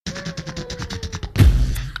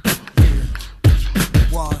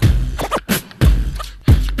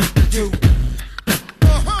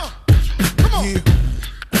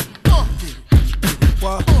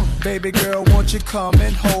Baby girl, won't you come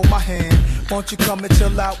and hold my hand? Won't you come and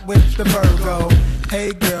chill out with the Virgo?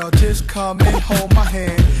 Hey girl, just come and hold my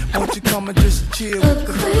hand. Won't you come and just chill with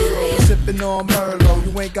the Virgo? Sipping on Merlot,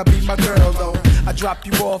 you ain't gotta be my girl though. I drop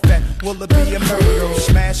you off at Willoughby and Murdo.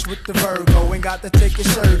 Smash with the Virgo, ain't got to take your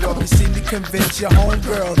shirt off. You see me convince your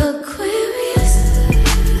homegirl. Aquarius.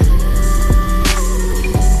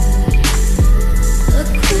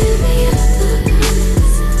 Aquarius.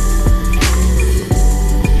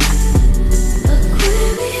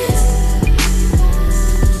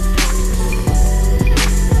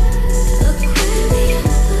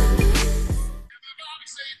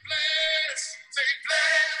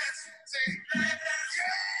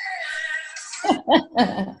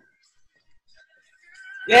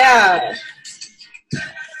 Yeah.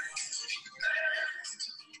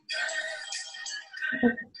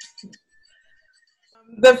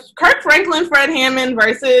 The Kirk Franklin, Fred Hammond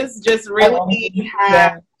versus just really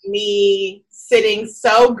had me sitting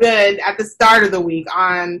so good at the start of the week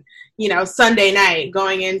on, Sunday night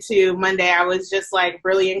going into Monday. I was just like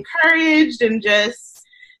really encouraged and just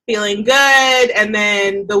feeling good. And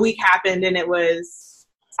then the week happened and it was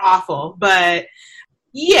awful. But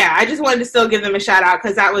yeah, I just wanted to still give them a shout out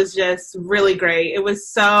because that was just really great. It was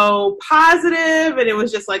so positive and it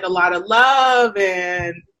was just like a lot of love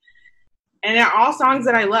and they're all songs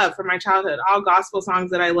that I love from my childhood, all gospel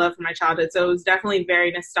songs that I love from my childhood. So it was definitely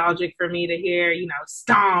very nostalgic for me to hear,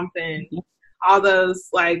 Stomp and all those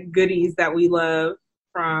like goodies that we love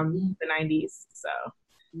from the 90s. So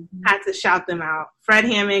had to shout them out. Fred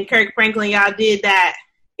Hammond, Kirk Franklin, y'all did that.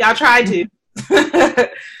 Y'all tried to.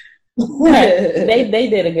 they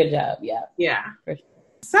did a good job. Yeah. For sure.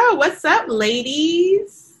 So what's up,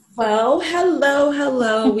 ladies? Well,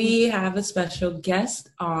 hello. We have a special guest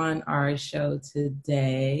on our show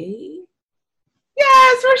today.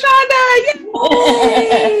 Yes, Rashonda.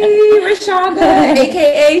 Yay! Rashonda,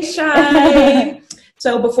 aka Shy.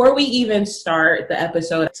 So before we even start the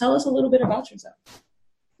episode, tell us a little bit about yourself.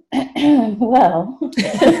 Well,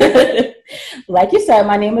 like you said,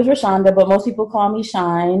 my name is Rashonda, but most people call me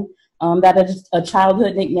Shine. That is a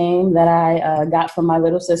childhood nickname that I got from my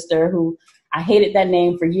little sister, who I hated that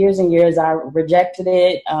name for years and years. I rejected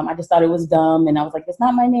it. I just thought it was dumb, and I was like, it's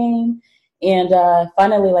not my name. And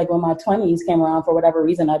finally, like when my 20s came around, for whatever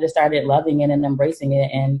reason, I just started loving it and embracing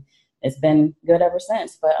it, and it's been good ever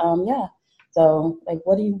since. But yeah, so like,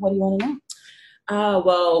 what do you want to know?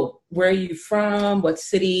 Well, where are you from? What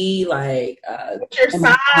city? Like, what's your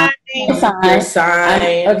sign? Your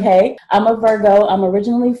sign. Okay, I'm a Virgo. I'm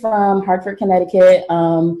originally from Hartford, Connecticut,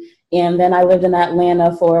 and then I lived in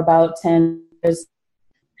Atlanta for about 10 years.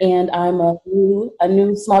 And I'm a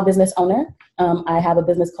new small business owner. I have a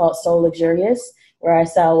business called Soul Luxurious, where I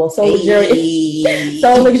sell Soul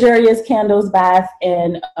Luxurious candles, bath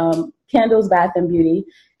and beauty.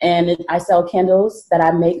 And I sell candles that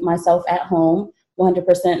I make myself at home,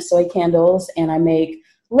 100% soy candles, and I make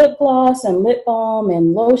lip gloss and lip balm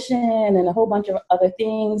and lotion and a whole bunch of other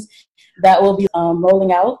things that will be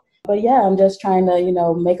rolling out. But yeah, I'm just trying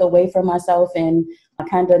to, make a way for myself, and I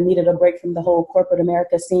kind of needed a break from the whole corporate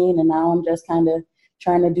America scene, and now I'm just kind of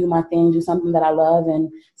trying to do my thing, do something that I love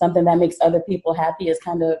and something that makes other people happy. It's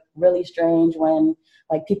kind of really strange when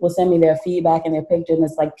like people send me their feedback and their pictures, and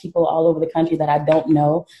it's like people all over the country that I don't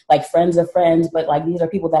know, like friends of friends, but like these are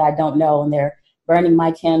people that I don't know, and they're burning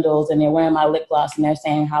my candles and they're wearing my lip gloss and they're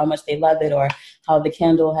saying how much they love it or how the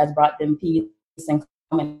candle has brought them peace and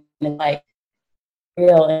calm, and it's like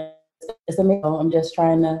real. And it's amazing. I'm just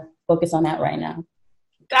trying to focus on that right now.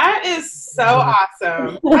 That is so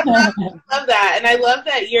awesome. I love that. And I love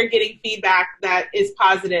that you're getting feedback that is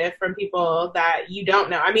positive from people that you don't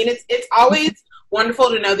know. I mean, it's always wonderful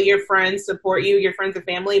to know that your friends support you, your friends and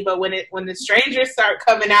family, but when the strangers start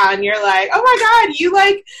coming out and you're like, oh my God, you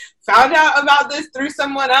like found out about this through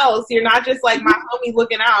someone else. You're not just like my homie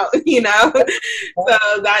looking out, So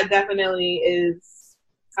that definitely is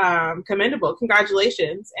commendable.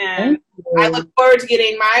 Congratulations. And I look forward to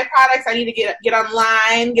getting my products. I need to get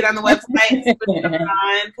online, get on the website,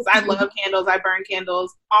 because I love candles. I burn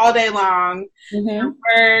candles all day long.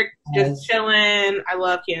 Work, just chilling. I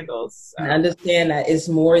love candles. So. I understand that it's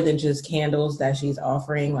more than just candles that she's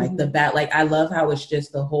offering. Like the bath, like I love how it's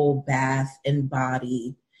just the whole bath and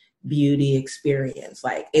body beauty experience.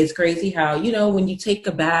 Like it's crazy how, when you take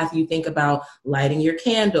a bath, you think about lighting your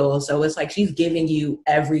candle. So it's like she's giving you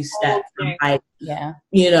every step from like,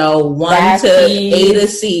 1 to A to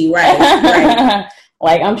C. Right.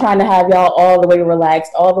 Like I'm trying to have y'all all the way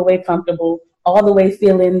relaxed, all the way comfortable, all the way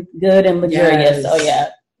feeling good and luxurious. Yes. So yeah.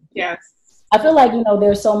 Yes. I feel like,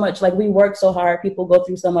 there's so much, like we work so hard. People go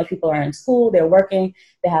through so much. People are in school, they're working,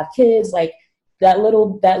 they have kids. Like that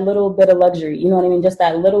little bit of luxury, you know what I mean? Just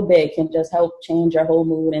that little bit can just help change your whole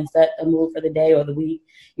mood and set the mood for the day or the week.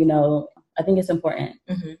 I think it's important.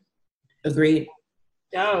 Mm-hmm. Agreed.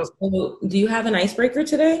 Dope. So, do you have an icebreaker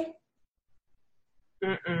today?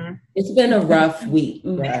 Mm-mm. It's been a rough week.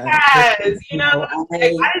 Yes, I didn't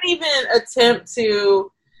even attempt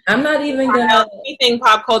to. I'm not even gonna anything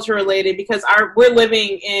pop culture related because we're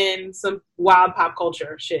living in some wild pop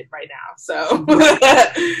culture shit right now. So,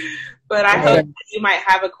 but I hope you might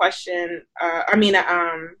have a question.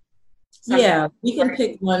 Yeah, we can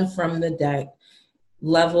pick one from the deck.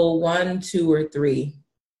 Level 1, 2, or 3.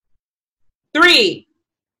 3.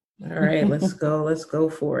 All right, let's go. Let's go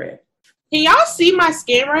for it. Can y'all see my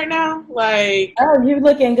skin right now? Like, oh, you're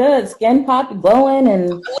looking good. Skin pop, glowing, and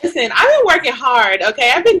listen, I've been working hard.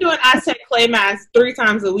 Okay, I've been doing Aztec clay mask 3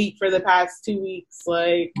 times a week for the past 2 weeks.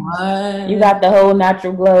 Like, what? You got the whole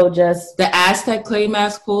natural glow. Just the Aztec clay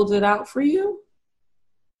mask pulled it out for you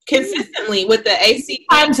consistently with the AC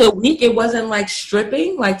times a week. It wasn't like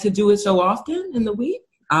stripping, like to do it so often in the week.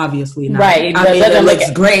 Obviously not. Right. I mean, it looks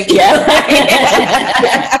great. Yeah.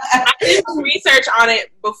 I did some research on it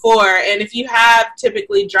before, and if you have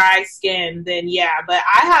typically dry skin, then yeah. But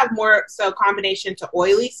I have more so combination to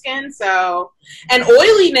oily skin. So, and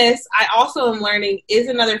oiliness, I also am learning is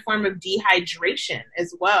another form of dehydration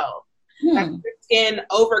as well. That's your skin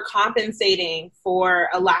overcompensating for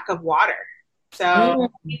a lack of water. So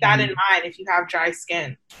keep that in mind if you have dry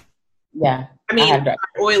skin. Yeah. I have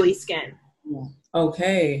oily skin. Yeah.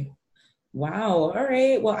 Okay. Wow. All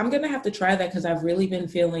right. Well, I'm going to have to try that because I've really been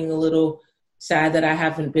feeling a little sad that I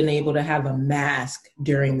haven't been able to have a mask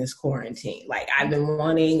during this quarantine. Like I've been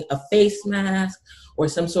wanting a face mask or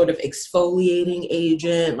some sort of exfoliating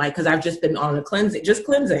agent, like, because I've just been on a cleansing,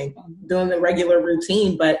 doing the regular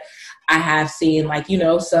routine. But I have seen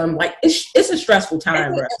some, it's a stressful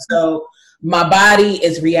time, bro. So my body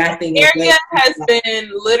is reacting. Area has been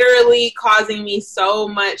literally causing me so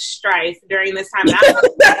much strife during this time.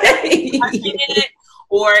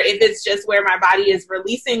 Or if it's just where my body is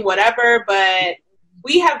releasing whatever, but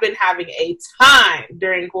we have been having a time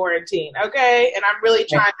during quarantine, okay? And I'm really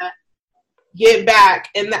trying to get back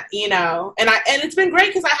and and it's been great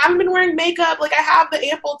because I haven't been wearing makeup. Like I have the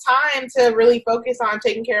ample time to really focus on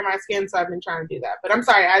taking care of my skin, so I've been trying to do that. But I'm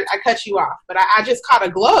sorry, I cut you off, but I just caught a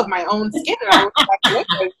glow of my own skin and I was like,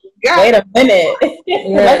 wait a minute.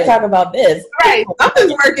 Let's talk about this. Right,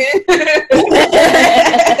 something's working.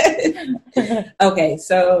 Okay,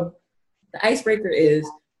 so the icebreaker is,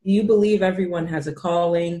 do you believe everyone has a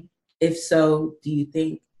calling? If so, do you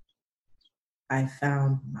think I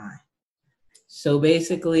found mine? So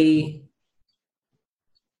basically,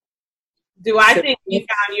 do I think you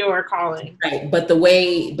found your calling? Right. But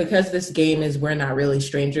because this game is we're not really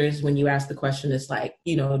strangers, when you ask the question, it's like,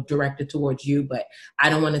 directed towards you. But I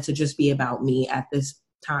don't want it to just be about me at this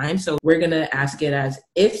time. So we're going to ask it as,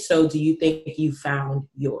 if so, do you think you found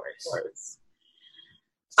yours?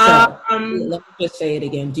 So let me just say it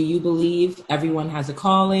again. Do you believe everyone has a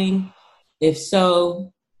calling? If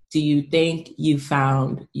so, do you think you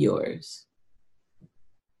found yours?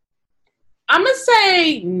 I'm going to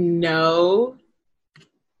say no.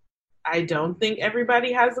 I don't think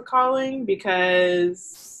everybody has a calling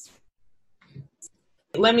because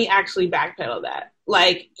let me actually backpedal that.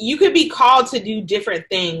 Like, you could be called to do different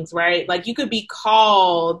things, right? Like, you could be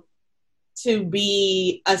called to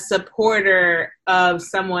be a supporter of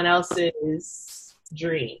someone else's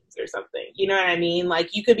dreams or something. You know what I mean? Like,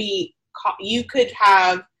 you could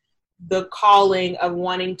have the calling of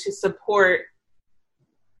wanting to support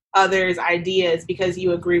others' ideas because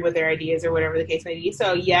you agree with their ideas or whatever the case may be.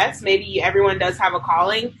 So yes, maybe everyone does have a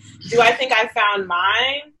calling. Do I think I found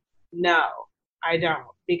mine? No, I don't,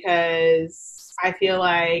 because I feel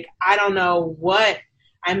like I don't know what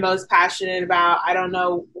I'm most passionate about. I don't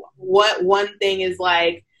know what one thing is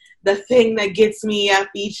like the thing that gets me up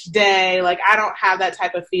each day. Like, I don't have that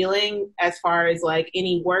type of feeling as far as like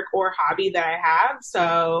any work or hobby that I have.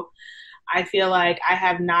 So I feel like I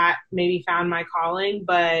have not maybe found my calling,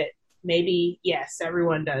 but maybe, yes,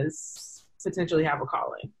 everyone does potentially have a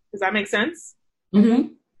calling. Does that make sense?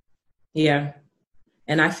 Mm-hmm. Yeah.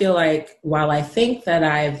 And I feel like while I think that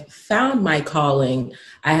I've found my calling,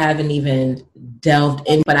 I haven't even delved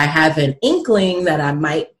in, but I have an inkling that I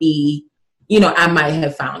might be, I might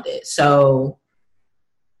have found it. So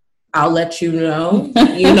I'll let you know,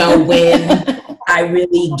 when I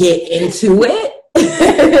really get into it.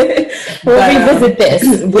 Revisit this.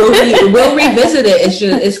 We'll revisit it.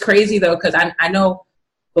 It's crazy though, because I know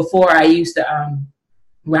before I used to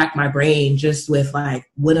rack my brain just with like,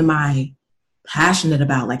 what am I passionate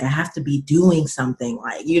about? Like, I have to be doing something,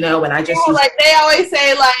 like, you know, and I just like they always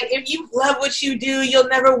say, like, if you love what you do, you'll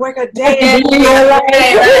never work a day. And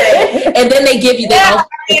then they give you I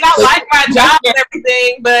mean, I like my job and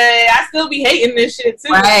everything, but I still be hating this shit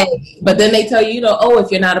too. Right. But then they tell you, you know, oh,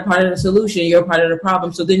 if you're not a part of the solution, you're a part of the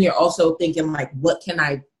problem. So then you're also thinking, like, what can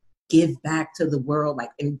I give back to the world?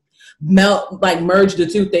 Like, and merge the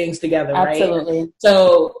two things together, right? Absolutely.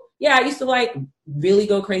 So yeah, I used to like really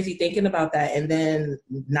go crazy thinking about that, and then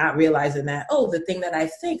not realizing that, oh, the thing that I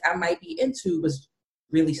think I might be into was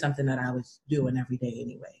really something that I was doing every day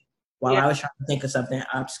anyway, while I was trying to think of something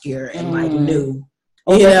obscure and like new.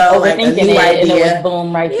 You know, like a new idea. And it was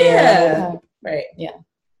boom right there. Right. Yeah.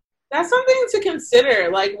 That's something to consider.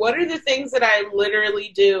 Like, what are the things that I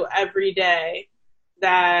literally do every day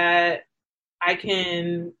that I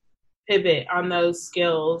can pivot on those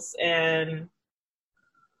skills and,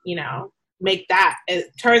 you know, make that,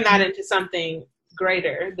 turn that into something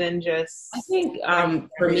greater than just. I think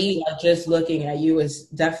for me, just looking at you is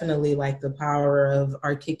definitely like the power of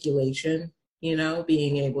articulation, you know,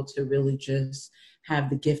 being able to really just have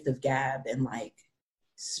the gift of gab and like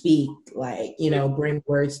speak, like, you know, bring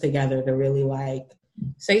words together to really like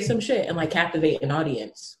say some shit and like captivate an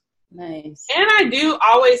audience. Nice. And I do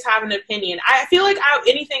always have an opinion. I feel like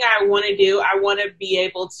anything I want to do, I want to be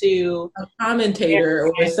able to a commentator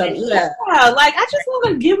or something. Yeah, like I just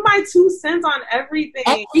want to give my 2 cents on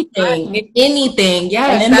everything. Anything.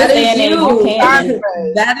 Yes, and that is you.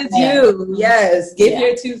 That is you. Yes, give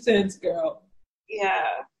your 2 cents, girl. Yeah.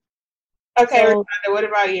 Okay, So, Rhonda, what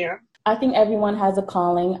about you? I think everyone has a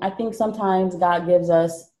calling. I think sometimes God gives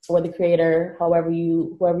us, or the Creator, whoever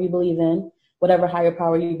you believe in, whatever higher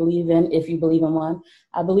power you believe in, if you believe in one.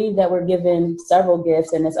 I believe that we're given several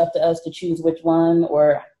gifts, and it's up to us to choose which one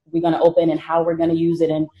or we're going to open and how we're going to use it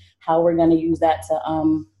and how we're going to use that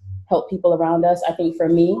to help people around us. I think for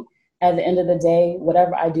me, at the end of the day,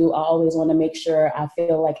 whatever I do, I always want to make sure I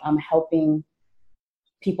feel like I'm helping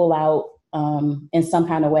people out in some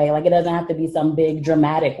kind of way. Like, it doesn't have to be some big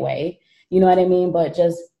dramatic way, you know what I mean? But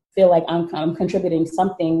just feel like I'm contributing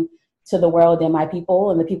something to the world and my people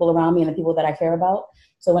and the people around me and the people that I care about.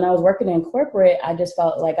 So when I was working in corporate, I just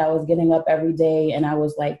felt like I was getting up every day and I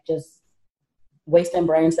was like just wasting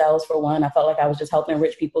brain cells for one. I felt like I was just helping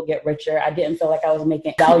rich people get richer. I didn't feel like I was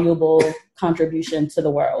making valuable contribution to the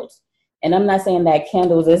world. And I'm not saying that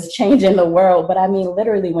candles is changing the world, but I mean,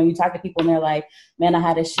 literally, when you talk to people and they're like, man, I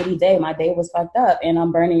had a shitty day. My day was fucked up and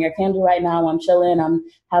I'm burning your candle right now. I'm chilling. I'm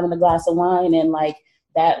having a glass of wine and like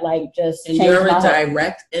that, like just and you're a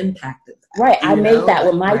direct impact of that. Right. I made that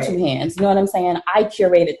with my 2 hands. You know what I'm saying? I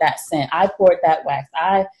curated that scent. I poured that wax.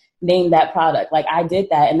 I named that product. Like, I did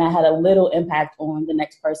that, and that had a little impact on the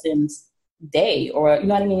next person's day, or, you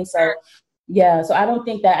know what I mean? So yeah, so I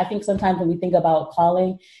think sometimes when we think about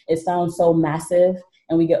calling, it sounds so massive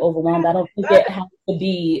and we get overwhelmed. I don't think it has to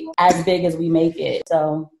be as big as we make it.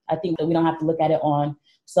 So I think that we don't have to look at it on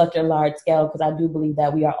such a large scale, because I do believe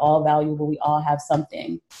that we are all valuable. We all have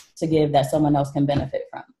something to give that someone else can benefit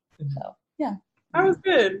from. So yeah. That was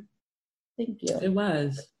good. Thank you. It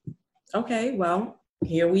was. Okay, well,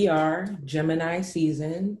 here we are, Gemini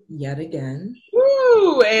season yet again.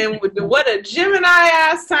 Woo! And what a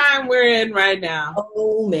Gemini-ass time we're in right now.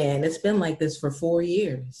 Oh, man, it's been like this for 4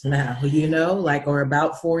 years now, you know, like, or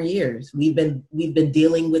about 4 years. We've been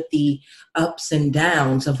dealing with the ups and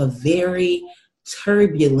downs of a very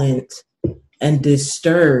turbulent and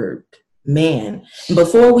disturbed man.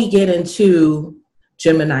 Before we get into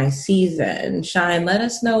Gemini season, Shine, let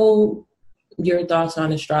us know your thoughts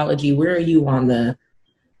on astrology. Where are you on the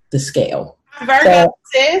scale? Virgo,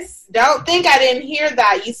 sis. Don't think I didn't hear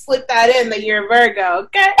that. You slipped that in that you're a Virgo,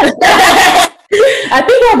 okay? I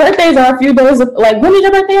think our birthdays are a few days. Like, when is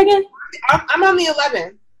your birthday again? I'm on the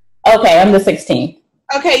 11th. Okay, I'm the 16th.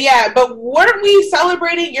 Okay, yeah, but weren't we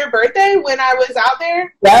celebrating your birthday when I was out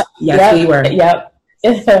there? Yep. Yes, we were. Yep.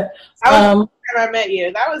 That was when I met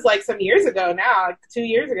you. That was like some years ago now, like 2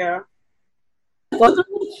 years ago.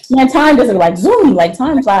 Man, time doesn't like zoom, like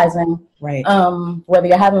time flies, and right. Whether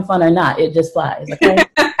you're having fun or not, it just flies. Okay?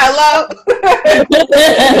 Hello.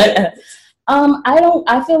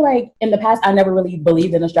 I feel like in the past I never really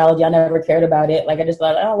believed in astrology. I never cared about it. Like, I just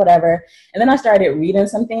thought, oh, whatever. And then I started reading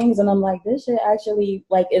some things and I'm like, this shit actually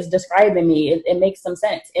like is describing me. It makes some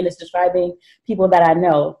sense. And it's describing people that I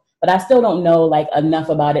know, but I still don't know like enough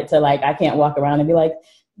about it to like, I can't walk around and be like,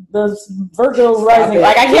 the Virgo rising.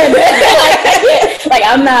 Like, I can't, like,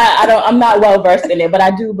 I'm not well versed in it, but I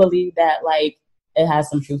do believe that like it has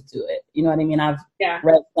some truth to it. You know what I mean? I've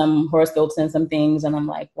read some horoscopes and some things and I'm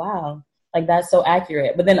like, wow. like that's so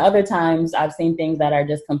accurate. But then other times I've seen things that are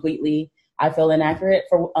just completely, I feel, inaccurate.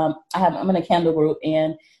 For I'm in a candle group,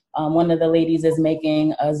 and one of the ladies is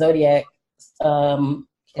making a zodiac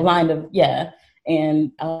line of,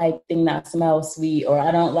 and I like things that smell sweet, or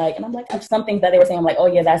I don't like, and I'm like, some things that they were saying, I'm like, oh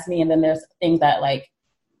yeah, that's me. And then there's things that like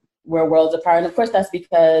we're worlds apart. And of course that's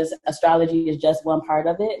because astrology is just one part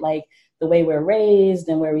of it. Like the way we're raised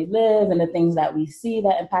and where we live and the things that we see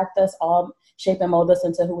that impact us all shape and mold us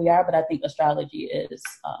into who we are. But I think astrology is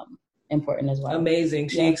important as well. Amazing.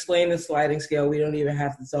 She explained the sliding scale. We don't even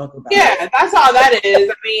have to talk about it. That's all that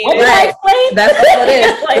is. I mean, that's all it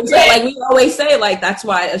is. Like we always say, like that's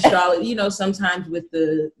why astrology, you know, sometimes with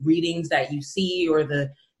the readings that you see or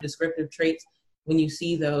the descriptive traits, when you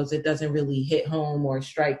see those, it doesn't really hit home or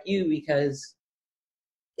strike you because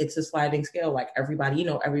it's a sliding scale. Like everybody, you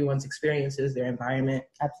know, everyone's experiences, their environment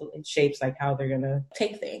absolutely shapes like how they're gonna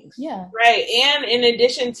take things. Yeah. Right. And in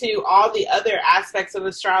addition to all the other aspects of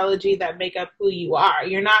astrology that make up who you are,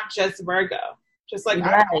 you're not just Virgo. Just like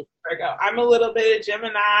I'm Virgo. I'm a little bit of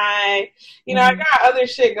Gemini. You know, I got other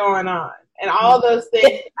shit going on. And all those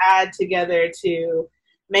things add together to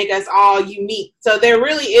make us all unique. So there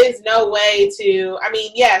really is no way to, I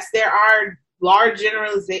mean, yes, there are large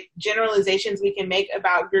generalizations we can make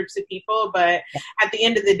about groups of people, but at the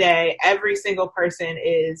end of the day, every single person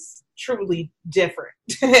is truly different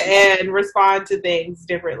and respond to things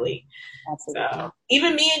differently. Absolutely. So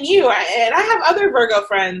even me and you, and I have other Virgo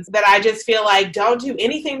friends that I just feel like don't do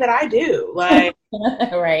anything that I do. Like,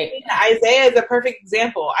 right. Isaiah is a perfect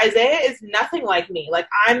example. Isaiah is nothing like me. Like,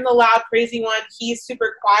 I'm the loud, crazy one. He's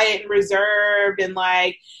super quiet and reserved and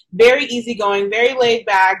like very easygoing, very laid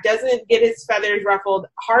back, doesn't get his feathers ruffled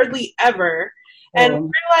hardly ever. And we're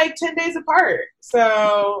like 10 days apart.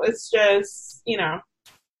 So it's just, you know.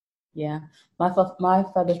 Yeah, my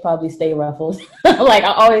feathers probably stay ruffled. Like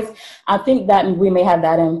I think that we may have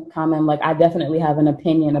that in common. Like I definitely have an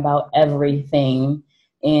opinion about everything,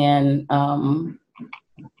 and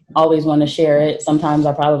always want to share it. Sometimes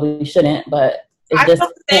I probably shouldn't, but it's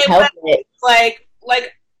just can't help it. Like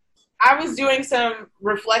I was doing some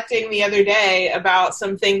reflecting the other day about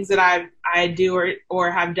some things that I do or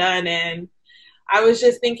have done, and I was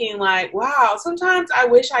just thinking like, wow, sometimes I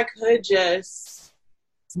wish I could just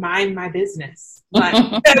mind my business. Like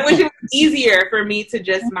I wish it was easier for me to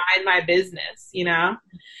just mind my business, you know?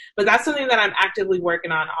 But that's something that I'm actively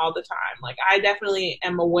working on all the time. Like I definitely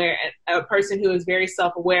am a person who is very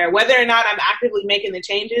self-aware. Whether or not I'm actively making the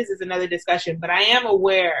changes is another discussion, but I am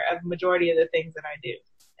aware of the majority of the things that I do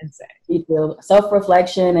and say. Me too.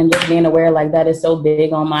 Self-reflection and just being aware, like that is so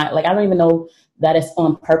big on my, like I don't even know that it's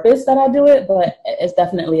on purpose that I do it, but it's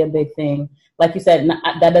definitely a big thing. Like you said,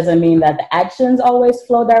 that doesn't mean that the actions always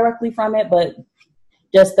flow directly from it, but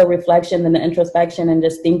just the reflection and the introspection and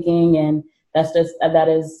just thinking, and that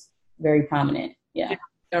is very prominent. Yeah.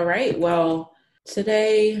 All right. Well,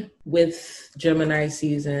 today with Gemini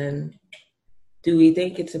season, do we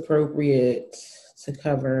think it's appropriate to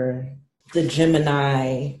cover the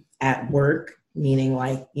Gemini at work, meaning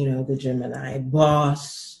like, you know, the Gemini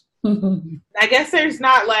boss? I guess there's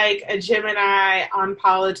not like a Gemini on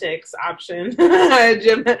politics option. Okay.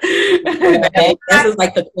 This is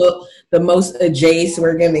like the most adjacent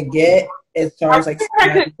we're gonna get as far as like. I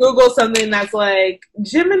could Google something that's like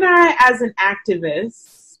Gemini as an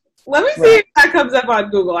activist. Let me see if that comes up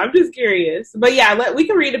on Google. I'm just curious. But yeah, we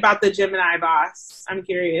can read about the Gemini boss. I'm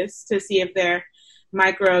curious to see if they're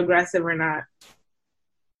microaggressive or not.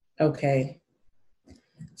 Okay.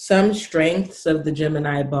 Some strengths of the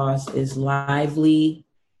Gemini boss is lively,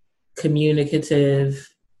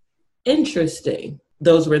 communicative, interesting.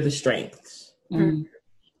 Those were the strengths. Mm-hmm.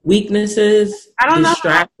 Weaknesses. I don't know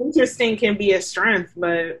how interesting can be a strength,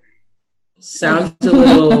 but sounds a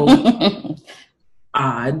little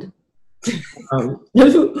odd.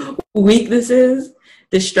 Weaknesses: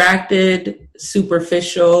 distracted,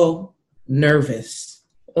 superficial, nervous.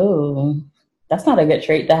 Oh. That's not a good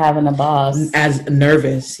trait to have in a boss. As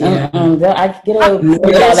nervous, yeah. I get a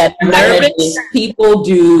nervous people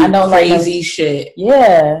do crazy shit.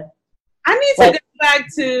 Yeah. I need to go back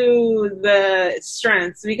to the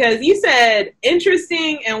strengths because you said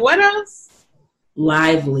interesting and what else?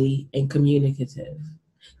 Lively and communicative.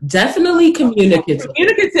 Definitely communicative.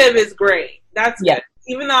 Communicative is great. That's good.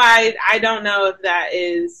 Even though I don't know if that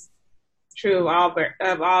is true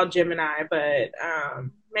of all Gemini, but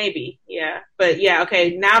maybe, yeah. But yeah,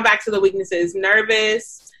 okay, now back to the weaknesses.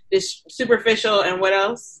 Nervous, superficial, and what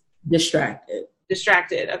else? Distracted.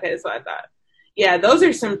 Okay, that's what I thought. Yeah, those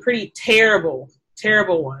are some pretty terrible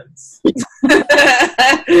ones. Those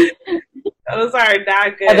are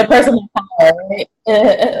not good. As a person of power,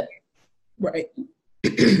 right? Right.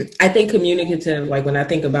 I think communicative, like when I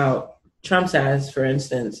think about Trump's ass, for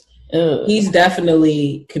instance, he's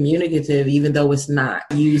definitely communicative, even though it's not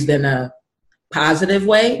used in a positive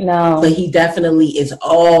way. No. But he definitely is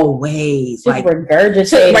always just like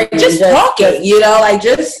regurgitating. Right, just talking, you know, like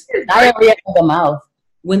just diarrhea in the mouth.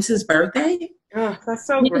 When's his birthday? Oh, that's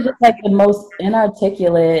so He's just like the most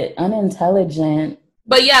inarticulate, unintelligent.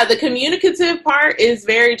 But yeah, the communicative part is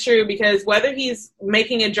very true because whether he's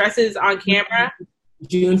making addresses on camera,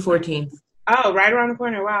 June 14th. Oh, right around the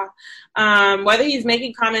corner. Wow. Whether he's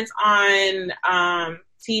making comments on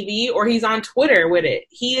TV or he's on Twitter with it,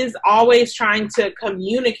 he is always trying to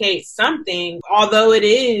communicate something, although it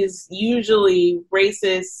is usually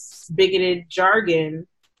racist, bigoted jargon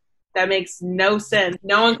that makes no sense.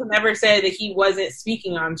 No one can ever say that he wasn't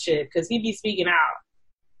speaking on shit because he'd be speaking out.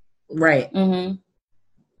 Right. Mm-hmm.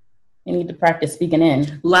 You need to practice speaking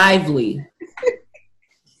in. Lively.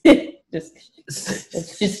 just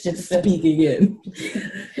speaking in.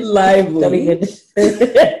 Lively.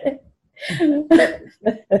 I don't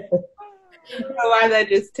know why that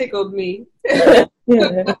just tickled me. Right?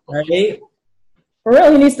 For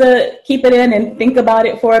real, he needs to keep it in and think about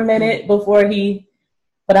it for a minute before he...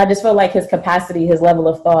 But I just feel like his capacity, his level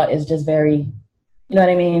of thought is just very... You know what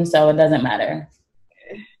I mean? So it doesn't matter.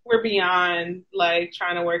 We're beyond, like,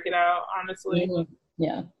 trying to work it out, honestly. Mm-hmm.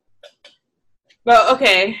 Yeah. But,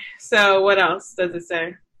 okay, so what else does it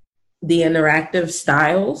say? The interactive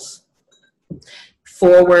styles.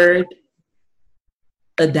 Forward,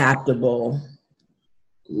 adaptable,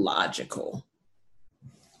 logical.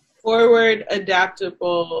 Forward,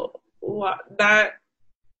 adaptable. That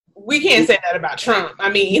we can't say that about Trump. I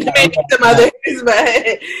mean, maybe some others,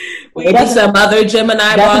 but maybe some other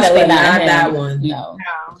Gemini boss, but not that one. No,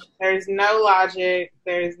 there's no logic.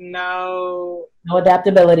 There's no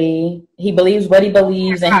adaptability. He believes what he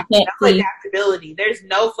believes, and he can't see adaptability. There's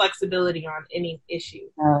no flexibility on any issue.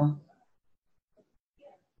 No.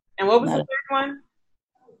 And what was the third one?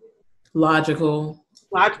 Logical.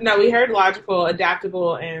 No, we heard logical,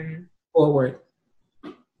 adaptable, and forward.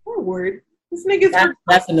 Forward. This nigga's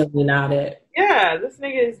definitely not it. Yeah, this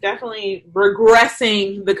nigga is definitely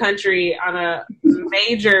regressing the country on a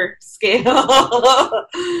major scale.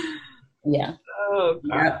 Yeah. Oh,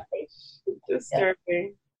 God. Yeah.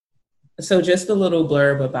 Disturbing. So just a little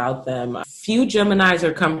blurb about them. Few Geminis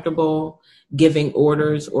are comfortable giving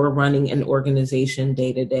orders or running an organization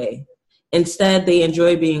day to day. Instead, they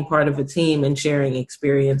enjoy being part of a team and sharing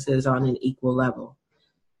experiences on an equal level.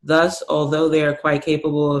 Thus, although they are quite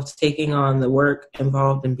capable of taking on the work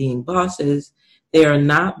involved in being bosses, they are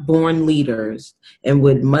not born leaders and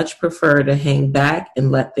would much prefer to hang back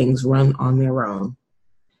and let things run on their own.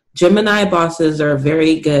 Gemini bosses are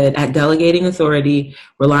very good at delegating authority,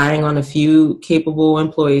 relying on a few capable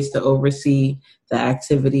employees to oversee the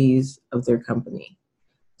activities of their company.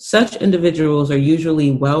 Such individuals are usually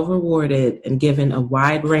well rewarded and given a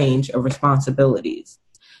wide range of responsibilities.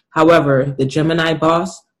 However, the Gemini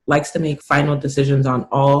boss likes to make final decisions on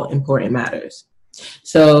all important matters.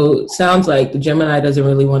 So sounds like the Gemini doesn't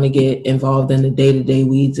really want to get involved in the day-to-day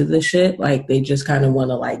weeds of the shit. Like they just kind of want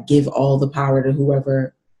to like give all the power to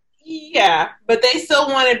whoever. Yeah, but they still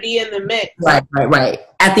want to be in the mix. Right.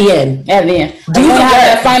 At the end. Do you have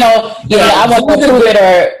that final? Yeah, I want to prove it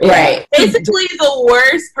or right. Basically, the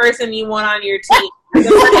worst person you want on your team,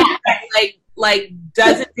 like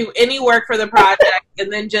doesn't do any work for the project,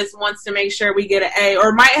 and then just wants to make sure we get an A,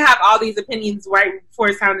 or might have all these opinions right before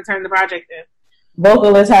it's time to turn the project in.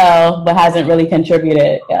 Vocal as hell, but hasn't really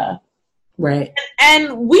contributed. Yeah. Right.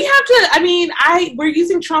 And we have to, I mean, we're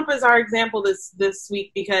using Trump as our example this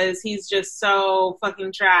week because he's just so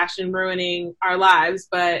fucking trash and ruining our lives.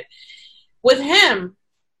 But with him,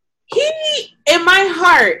 in my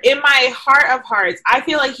heart of hearts, I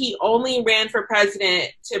feel like he only ran for president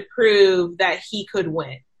to prove that he could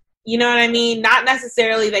win. You know what I mean? Not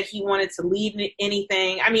necessarily that he wanted to lead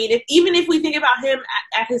anything. I mean, even if we think about him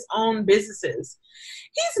at his own businesses,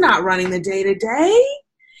 he's not running the day-to-day.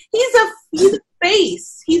 He's a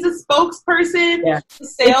face. He's a spokesperson. Yeah. A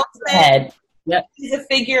salesman. Yep. He's a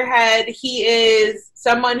figurehead. He is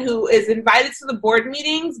someone who is invited to the board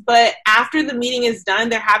meetings, but after the meeting is done,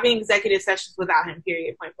 they're having executive sessions without him,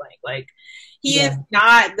 period, point blank. Like, he is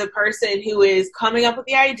not the person who is coming up with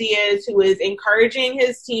the ideas, who is encouraging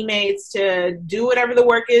his teammates to do whatever the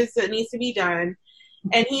work is that needs to be done.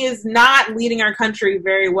 And he is not leading our country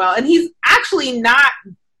very well. And he's actually not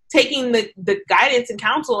taking the guidance and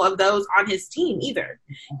counsel of those on his team either.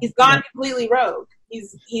 He's gone completely rogue.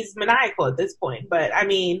 he's maniacal at this point. But I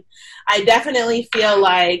mean, I definitely feel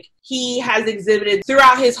like he has exhibited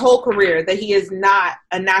throughout his whole career that he is not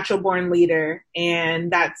a natural born leader,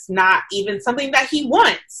 and that's not even something that he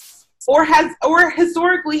wants or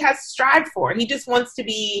historically has strived for. He just wants to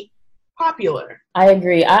be popular. I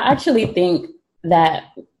agree. I actually think that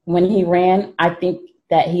when he ran, I think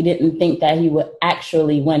that he didn't think that he would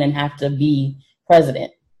actually win and have to be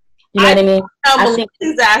president. You know what I mean? I think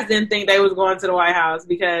his ass didn't think they was going to the White House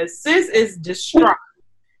because sis is distraught.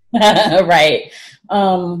 Right.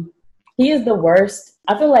 He is the worst.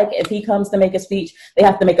 I feel like if he comes to make a speech, they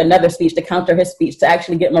have to make another speech to counter his speech to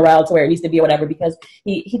actually get morale to where it needs to be or whatever, because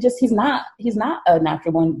he's not a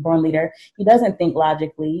natural born leader. He doesn't think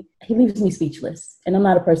logically. He leaves me speechless. And I'm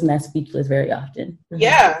not a person that's speechless very often.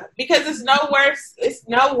 Yeah, because it's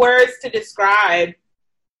no words to describe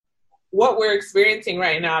what we're experiencing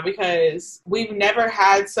right now, because we've never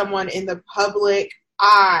had someone in the public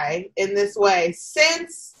eye in this way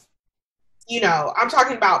since, I'm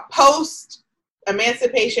talking about post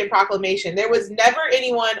Emancipation Proclamation. There was never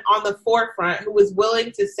anyone on the forefront who was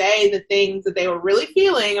willing to say the things that they were really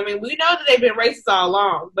feeling. I mean, we know that they've been racist all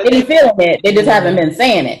along, but they've been feeling it. They just haven't been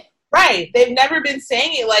saying it. Right. They've never been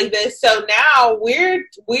saying it like this. So now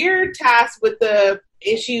we're tasked with the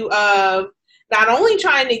issue of not only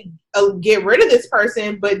trying to get rid of this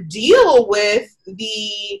person, but deal with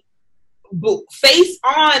the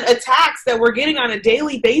face-on attacks that we're getting on a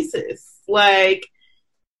daily basis. Like,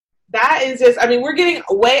 that is just, I mean, we're getting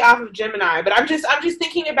way off of Gemini, but I'm just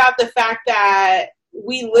thinking about the fact that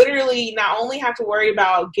we literally not only have to worry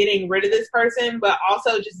about getting rid of this person, but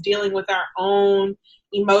also just dealing with our own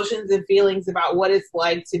emotions and feelings about what it's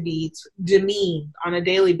like to be demeaned on a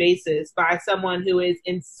daily basis by someone who is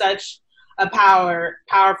in such a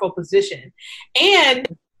powerful position. And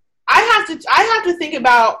I have to think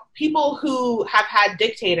about people who have had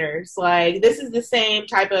dictators. Like, this is the same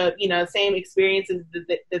type of, same experiences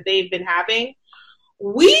that they've been having.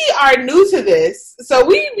 We are new to this. So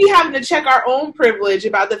we be having to check our own privilege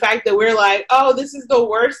about the fact that we're like, oh, this is the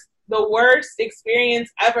worst experience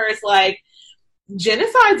ever. It's like,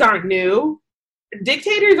 genocides aren't new.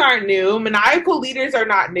 Dictators aren't new. Maniacal leaders are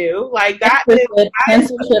not new. Like, that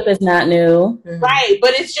censorship is not new. Right.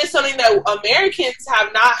 But it's just something that Americans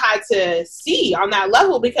have not had to see on that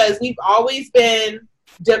level, because we've always been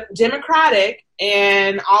democratic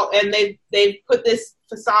and they've put this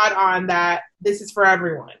facade on that this is for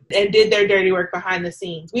everyone and did their dirty work behind the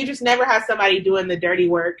scenes. We just never had somebody doing the dirty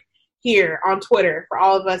work here on Twitter for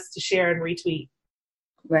all of us to share and retweet.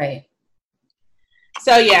 Right.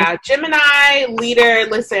 So yeah, Gemini leader,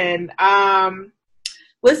 listen to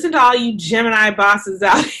all you Gemini bosses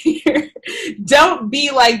out here. Don't be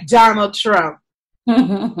like Donald Trump.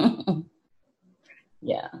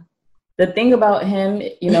 Yeah. The thing about him,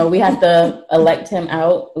 we have to elect him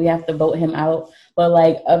out. We have to vote him out. But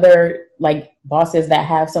like other like bosses that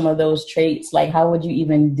have some of those traits, like how would you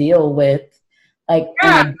even deal with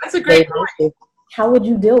that's a great point. How would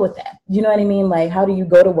you deal with that? You know what I mean? Like, how do you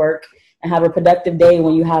go to work and have a productive day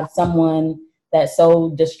when you have someone that's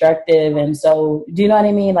so destructive and so, do you know what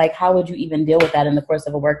I mean? Like, how would you even deal with that in the course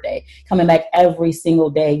of a workday? Coming back every single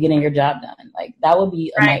day, getting your job done. Like, that would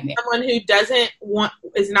be a nightmare. Someone who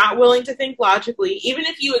is not willing to think logically, even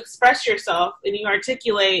if you express yourself and you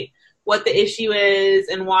articulate what the issue is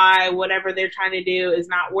and why whatever they're trying to do is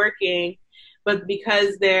not working, but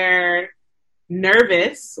because they're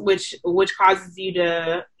nervous, which causes you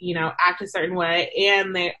to, act a certain way,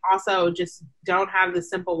 and they also just don't have the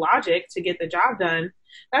simple logic to get the job done,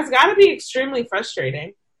 that's got to be extremely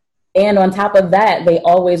frustrating. And on top of that, they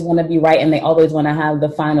always want to be right and they always want to have the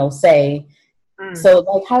final say. So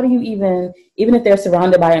like, how do you even if they're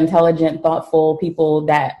surrounded by intelligent, thoughtful people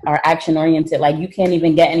that are action oriented, like you can't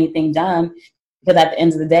even get anything done, because at the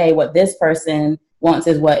end of the day, what this person wants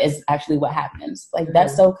is what happens. Like,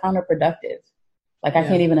 that's so counterproductive. Like, I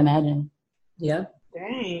can't even imagine. Yeah.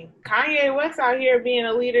 Dang. Kanye West out here being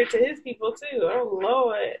a leader to his people, too. Oh,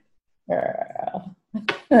 Lord. Girl.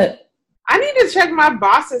 I need to check my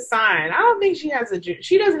boss's sign. I don't think she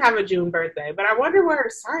doesn't have a June birthday, but I wonder what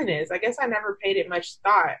her sign is. I guess I never paid it much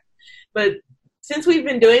thought. But since we've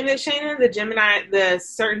been doing this, Shayna, the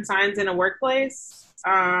certain signs in a workplace,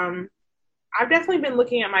 I've definitely been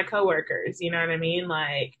looking at my coworkers. You know what I mean?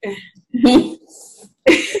 Like...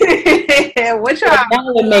 Which who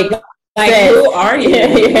are you?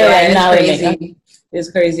 It's crazy. It's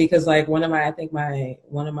crazy because like one of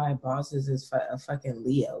my bosses is a fucking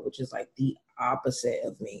Leo, which is like the opposite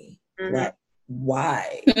of me. Mm-hmm. Like,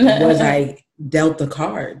 why was I dealt the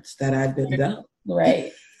cards that I've been dealt?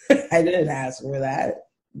 Right. I didn't ask for that,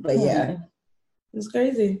 but yeah. It's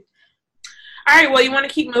crazy. All right, well, you want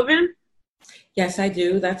to keep moving? Yes, I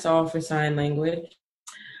do. That's all for sign language.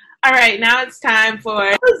 All right, now it's time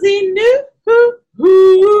for Cozy News.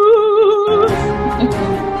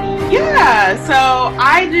 Yeah, so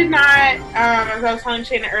I did not, as I was telling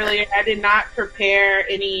Shayna earlier, I did not prepare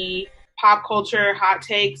any pop culture hot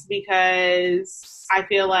takes because I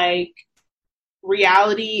feel like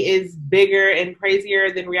reality is bigger and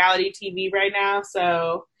crazier than reality TV right now.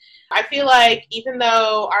 So I feel like even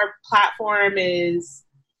though our platform is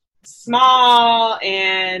small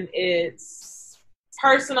and it's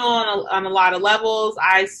personal on a lot of levels,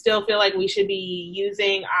 I still feel like we should be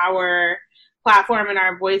using our platform and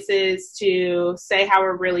our voices to say how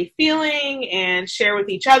we're really feeling and share with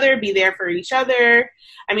each other, be there for each other.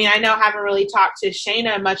 I mean, I know I haven't really talked to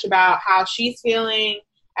Shayna much about how she's feeling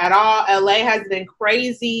at all. LA has been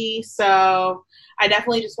crazy, so I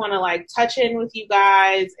definitely just want to like touch in with you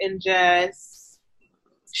guys and just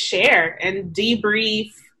share and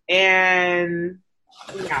debrief and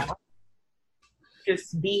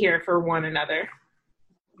just be here for one another.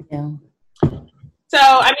 Yeah. So,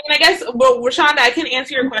 I mean, I guess, well, Rashonda, I can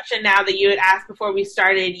answer your question now that you had asked before we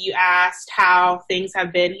started. You asked how things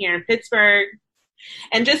have been here in Pittsburgh.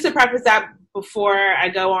 And just to preface that before I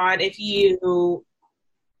go on, if you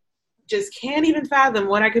just can't even fathom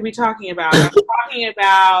what I could be talking about, I'm talking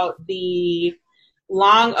about the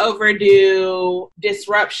long overdue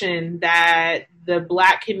disruption that the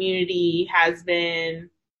Black community has been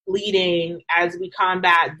leading as we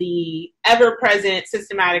combat the ever-present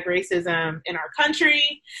systematic racism in our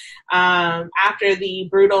country. After the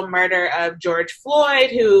brutal murder of George Floyd,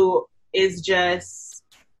 who is just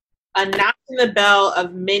announcing the bell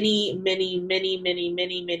of many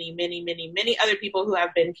other people who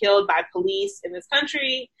have been killed by police in this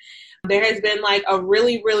country. There has been like a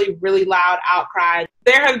really loud outcry.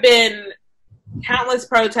 There have been countless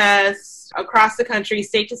protests across the country,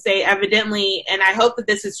 state to state, evidently, and I hope that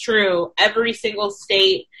this is true. Every single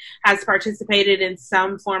state has participated in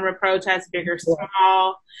some form of protest, big or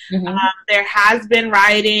small. Mm-hmm. There has been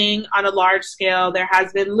rioting on a large scale. There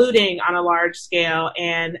has been looting on a large scale.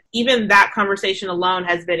 And even that conversation alone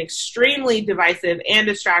has been extremely divisive and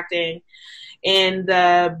distracting in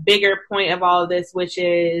the bigger point of all of this, which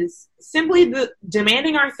is simply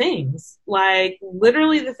demanding our things, like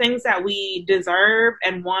literally the things that we deserve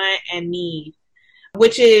and want and need,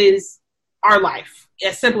 which is our life.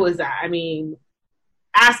 As simple as that. I mean,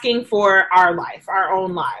 asking for our life, our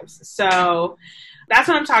own lives. So that's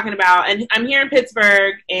what I'm talking about. And I'm here in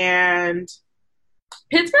Pittsburgh, and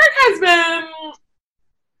Pittsburgh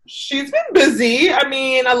she's been busy. I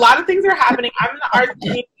mean, a lot of things are happening. I'm in the arts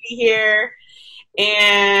community here,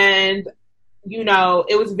 and you know,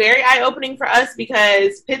 it was very eye-opening for us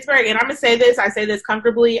because Pittsburgh, and I'm going to say this, I say this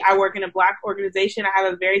comfortably, I work in a Black organization. I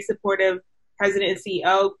have a very supportive president and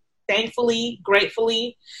CEO, thankfully,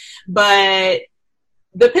 gratefully. But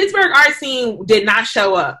the Pittsburgh art scene did not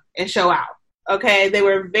show up and show out. Okay, they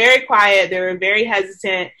were very quiet. They were very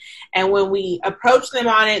hesitant. And when we approached them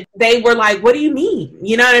on it, they were like, what do you mean?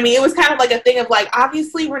 You know what I mean? It was kind of like a thing of like,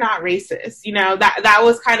 obviously we're not racist. You know, that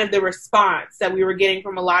was kind of the response that we were getting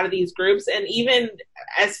from a lot of these groups. And even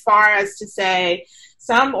as far as to say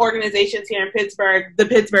some organizations here in Pittsburgh, the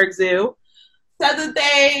Pittsburgh Zoo, said that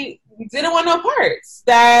they didn't want no parts,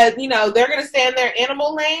 that, you know, they're going to stay in their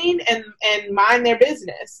animal lane and mind their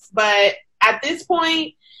business. But at this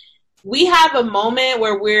point, we have a moment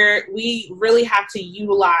where we really have to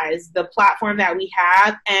utilize the platform that we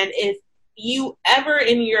have. And if you ever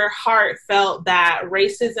in your heart felt that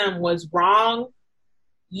racism was wrong,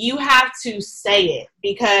 you have to say it,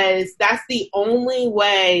 because that's the only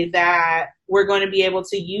way that we're going to be able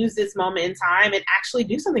to use this moment in time and actually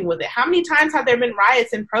do something with it. How many times have there been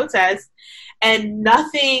riots and protests and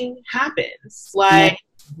nothing happens? Like,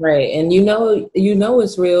 right. And you know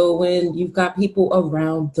it's real when you've got people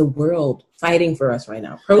around the world fighting for us right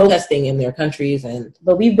now, protesting in their countries.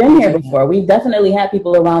 But we've been here before. We've definitely had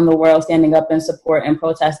people around the world standing up in support and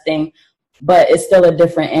protesting, but it's still a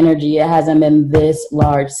different energy. It hasn't been this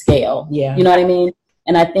large scale. Yeah. You know what I mean?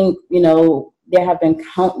 And I think, you know, there have been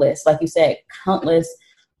countless, like you said, countless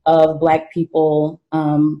of Black people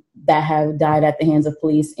that have died at the hands of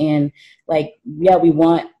police. And like, yeah, we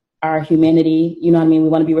want our humanity, you know what I mean? We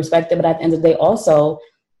want to be respected, but at the end of the day also,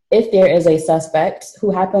 if there is a suspect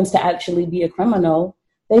who happens to actually be a criminal,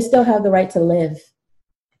 they still have the right to live.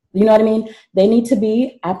 You know what I mean? They need to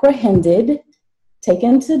be apprehended,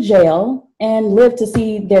 taken to jail, and live to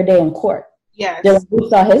see their day in court. Yes. Dylann Roof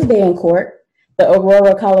saw his day in court. The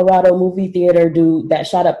Aurora, Colorado movie theater dude that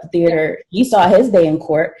shot up the theater, he saw his day in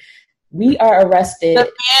court. We are arrested.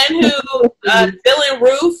 The man who, Dylan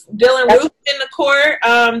Roof in the court,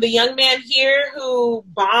 the young man here who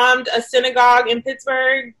bombed a synagogue in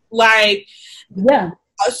Pittsburgh. Like, yeah,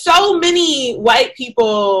 so many white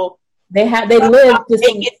people. They lived to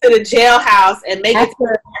make it to the jailhouse and make it to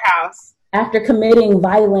the courthouse after committing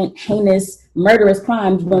violent, heinous, murderous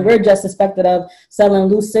crimes. When we're just suspected of selling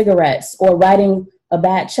loose cigarettes or writing a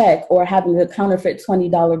bad check or having a counterfeit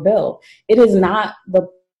 $20 bill, it is not the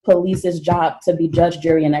police's job to be judge,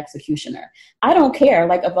 jury, and executioner. I don't care,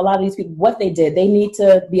 like, if a lot of these people, what they did, they need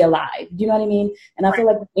to be alive. Do you know what I mean? And I feel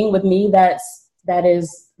like the thing with me that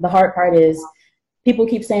is the hard part is people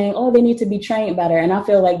keep saying, oh, they need to be trained better. And I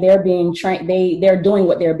feel like they're being trained, they're doing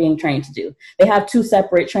what they're being trained to do. They have two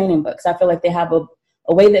separate training books. I feel like they have a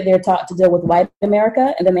way that they're taught to deal with white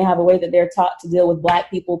America, and then they have a way that they're taught to deal with Black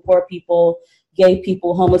people, poor people, gay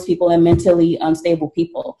people, homeless people, and mentally unstable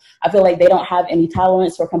people. I feel like they don't have any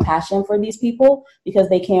tolerance or compassion for these people because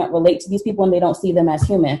they can't relate to these people and they don't see them as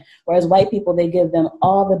human. Whereas white people, they give them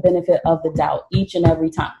all the benefit of the doubt each and every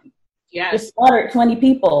time. Yeah. Just slaughtered 20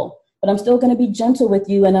 people, but I'm still going to be gentle with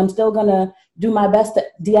you, and I'm still going to do my best to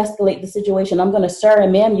de-escalate the situation. I'm going to sir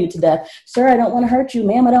and ma'am you to death. Sir, I don't want to hurt you.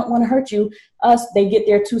 Ma'am, I don't want to hurt you. They get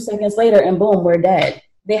there 2 seconds later and boom, we're dead.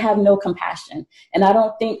 They have no compassion. And I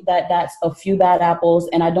don't think that that's a few bad apples,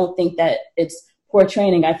 and I don't think that it's poor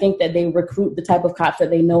training. I think that they recruit the type of cops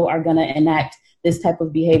that they know are going to enact this type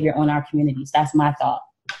of behavior on our communities. That's my thought.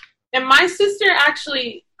 And my sister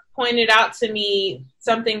actually pointed out to me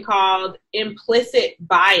something called implicit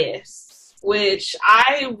bias, which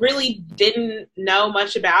I really didn't know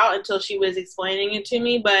much about until she was explaining it to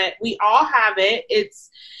me, but we all have it.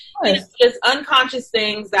 It's just unconscious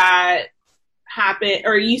things that happen,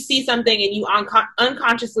 or you see something and you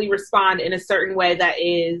unconsciously respond in a certain way that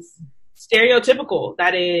is stereotypical,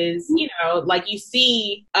 that is, you know, like you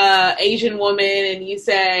see a Asian woman and you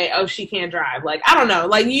say, oh, she can't drive. Like, I don't know,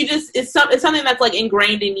 like you just, it's something that's like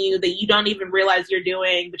ingrained in you that you don't even realize you're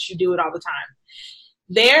doing, but you do it all the time.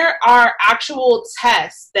 There are actual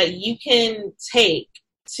tests that you can take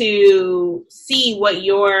to see what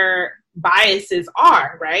your biases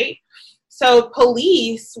are, right? So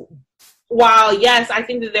police, while yes, I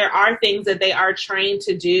think that there are things that they are trained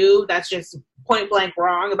to do that's just point blank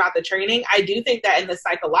wrong about the training, I do think that in the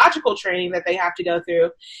psychological training that they have to go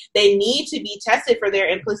through, they need to be tested for their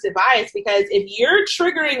implicit bias, because if you're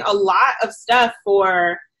triggering a lot of stuff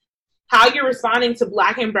for how you're responding to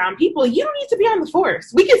Black and brown people, you don't need to be on the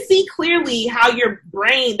force. We can see clearly how your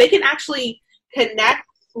brain, they can actually connect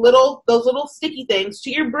those little sticky things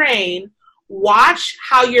to your brain, watch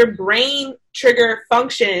how your brain trigger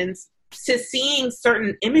functions to seeing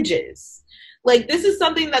certain images. Like, this is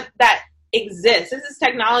something that exists. This is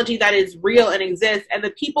technology that is real and exists. And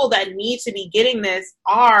the people that need to be getting this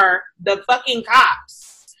are the fucking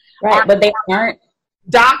cops. Right, but they aren't.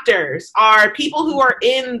 Doctors are people who are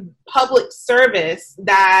in public service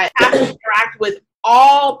that have to interact with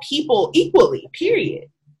all people equally, period.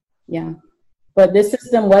 Yeah. But this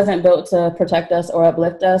system wasn't built to protect us or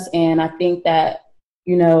uplift us. And I think that,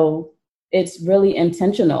 you know, it's really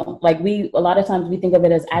intentional. Like, a lot of times we think of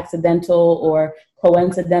it as accidental or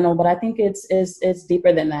coincidental, but I think it's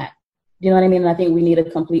deeper than that. You know what I mean? And I think we need a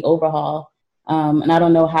complete overhaul. And I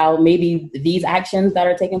don't know how maybe these actions that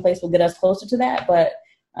are taking place will get us closer to that, but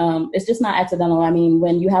it's just not accidental. I mean,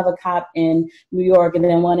 when you have a cop in New York and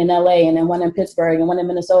then one in LA and then one in Pittsburgh and one in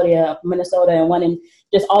Minnesota and one in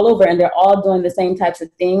just all over, and they're all doing the same types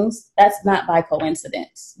of things, that's not by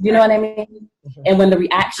coincidence. You know what I mean? Mm-hmm. And when the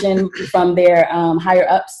reaction from their higher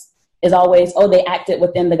ups is always, oh, they acted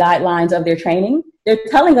within the guidelines of their training, they're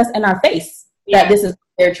telling us in our face that this is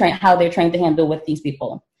how they're trained to handle with these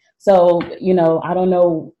people. So, you know, I don't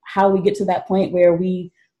know how we get to that point where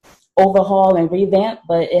we overhaul and revamp,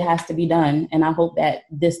 but it has to be done. And I hope that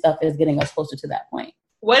this stuff is getting us closer to that point.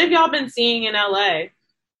 What have y'all been seeing in LA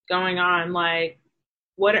going on? Like,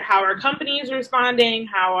 how are companies responding?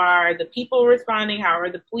 How are the people responding? How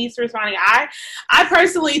are the police responding? I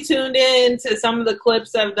personally tuned in to some of the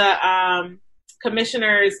clips of the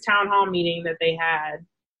commissioner's town hall meeting that they had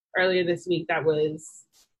earlier this week. That was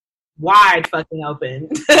wide fucking open.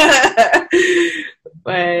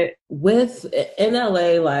 But in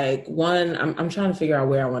LA, like, one, I'm trying to figure out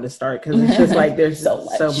where I want to start, because it's just like there's so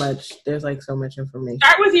much information.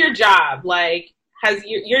 Start with your job. Like,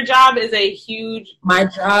 your job is my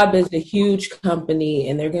job is a huge company,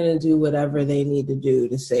 and they're going to do whatever they need to do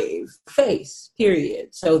to save face,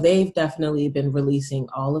 period. So they've definitely been releasing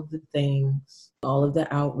all of the things, all of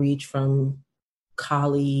the outreach from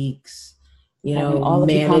colleagues, you know, all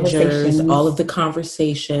managers, all of the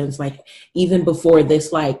conversations, like even before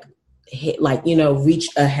this like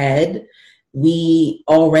reached ahead, we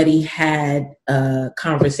already had a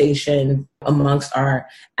conversation amongst our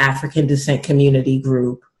African descent community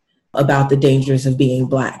group about the dangers of being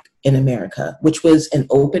Black in America, which was an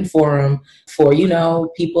open forum for,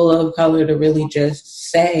 people of color to really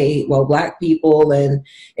just say, well, Black people and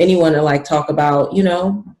anyone to like talk about,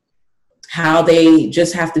 how they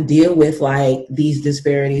just have to deal with like these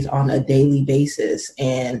disparities on a daily basis.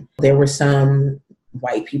 And there were some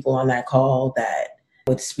white people on that call that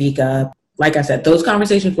would speak up. Like I said, those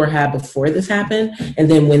conversations were had before this happened. And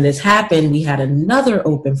then when this happened, we had another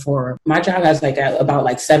open forum. My job has like about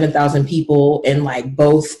like 7,000 people in like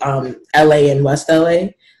both LA and West LA,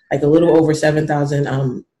 like a little over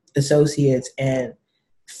 7,000 associates, and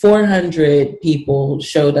 400 people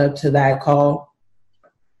showed up to that call,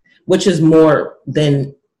 which is more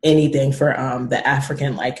than anything for the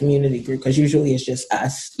African like community group, because usually it's just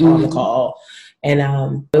us on the call.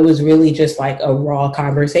 And it was really just like a raw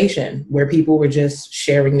conversation where people were just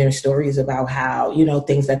sharing their stories about how,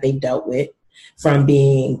 things that they dealt with, from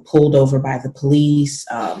being pulled over by the police.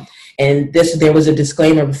 And there was a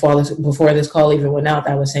disclaimer before this call even went out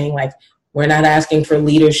that was saying like, we're not asking for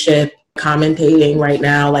leadership commentating right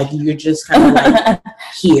now. Like, you're just kind of like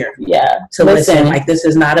here to listen. Like, this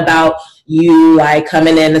is not about you like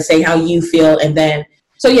coming in to say how you feel. And then,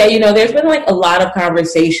 so there's been like a lot of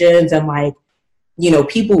conversations and like,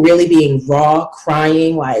 people really being raw,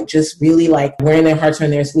 crying, like just really like wearing their hearts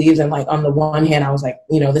on their sleeves. And like, on the one hand, I was like,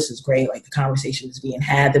 this is great. Like, the conversation is being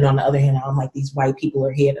had. Then on the other hand, I'm like, these white people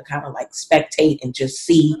are here to kind of like spectate and just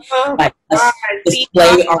see, like, us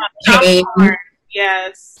display our pain.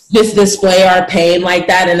 Yes. Just display our pain like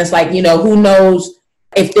that. And it's like, who knows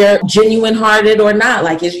if they're genuine hearted or not?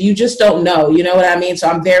 Like, you just don't know. You know what I mean? So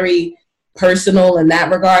I'm very personal in that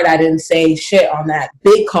regard. I didn't say shit on that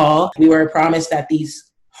big call. We were promised that these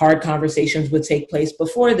hard conversations would take place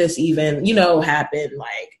before this even, happened.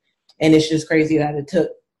 Like, and it's just crazy that it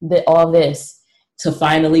took all this to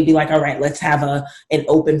finally be like, all right, let's have an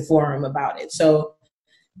open forum about it. So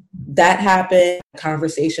that happened.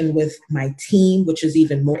 Conversation with my team, which is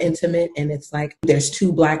even more intimate. And it's like, there's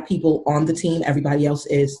 2 Black people on the team. Everybody else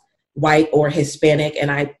is white or Hispanic. And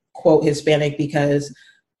I quote Hispanic because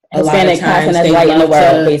Hispanic passing as white in the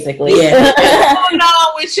world, basically. Yeah. What's going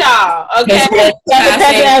on with y'all? Okay.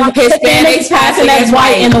 Hispanics passing as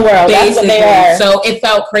white in the world. Basically. That's what they are. So it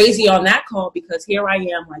felt crazy on that call because here I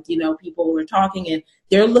am, like, people were talking and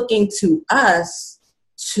they're looking to us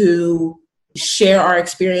to share our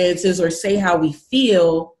experiences or say how we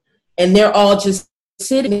feel. And they're all just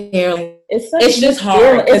sitting there. It's just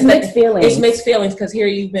hard. It's mixed feelings. It's mixed feelings because here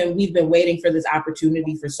we've been waiting for this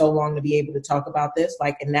opportunity for so long to be able to talk about this.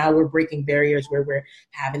 Like, and now we're breaking barriers where we're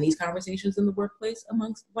having these conversations in the workplace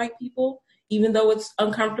amongst white people, even though it's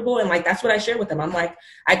uncomfortable. And like, that's what I share with them.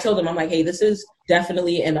 I told them, hey, this is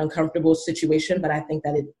definitely an uncomfortable situation, but I think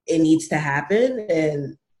that it needs to happen.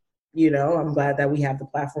 And, I'm glad that we have the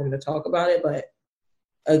platform to talk about it. But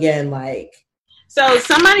again, like, so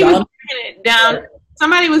somebody was breaking it down.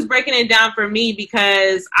 Somebody was breaking it down for me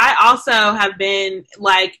because I also have been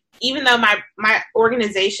like, even though my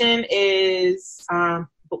organization is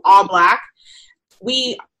all Black,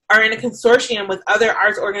 we are in a consortium with other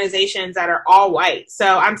arts organizations that are all white.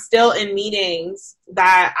 So I'm still in meetings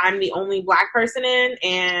that I'm the only Black person in.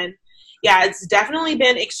 And yeah, it's definitely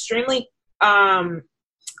been extremely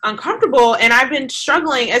uncomfortable, and I've been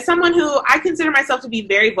struggling as someone who I consider myself to be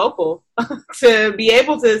very vocal to be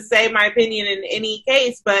able to say my opinion in any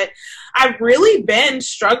case, but I've really been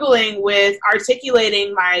struggling with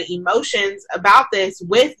articulating my emotions about this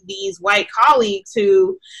with these white colleagues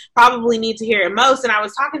who probably need to hear it most. And I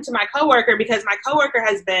was talking to my coworker because my coworker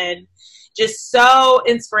has been just so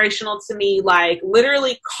inspirational to me, like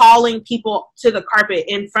literally calling people to the carpet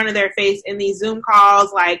in front of their face in these Zoom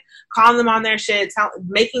calls, like calling them on their shit,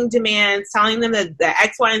 making demands, telling them that the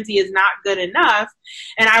X, Y, and Z is not good enough.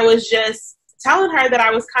 And I was just telling her that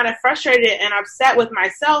I was kind of frustrated and upset with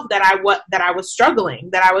myself that I was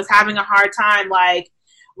struggling, that I was having a hard time, like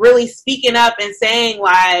really speaking up and saying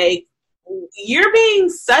like, you're being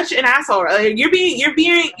such an asshole. You're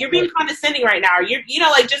being condescending right now. You're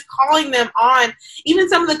like just calling them on even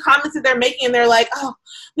some of the comments that they're making, and they're like, oh,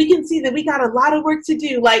 we can see that we got a lot of work to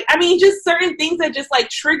do. Like, I mean, just certain things that just like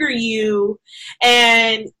trigger you.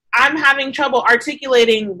 And I'm having trouble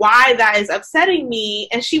articulating why that is upsetting me.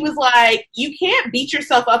 And she was like, you can't beat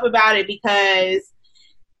yourself up about it because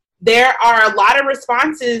there are a lot of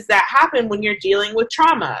responses that happen when you're dealing with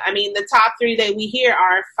trauma. I mean, the top 3 that we hear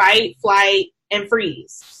are fight, flight, and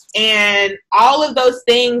freeze. And all of those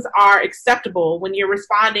things are acceptable when you're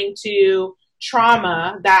responding to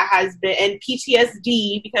trauma that has been, and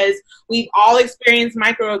PTSD, because we've all experienced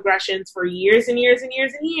microaggressions for years and years and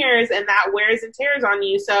years and years, and that wears and tears on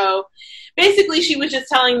you. So basically she was just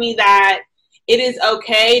telling me that it is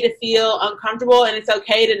okay to feel uncomfortable, and it's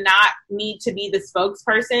okay to not need to be the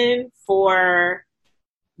spokesperson for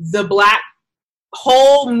the Black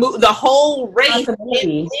the whole race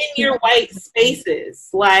in your white spaces.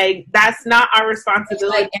 Like, that's not our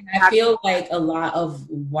responsibility. And I feel like a lot of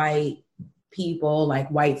white people, like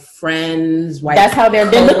white friends, that's how they're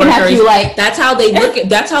looking at you. Like, that's how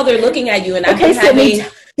they're looking at you. And I've been having,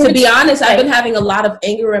 to be honest, I've been having a lot of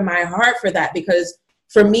anger in my heart for that, because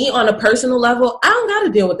for me, on a personal level, I don't got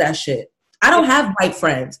to deal with that shit. I don't have white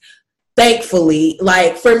friends, thankfully.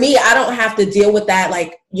 Like, for me, I don't have to deal with that,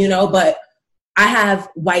 like, you know, but I have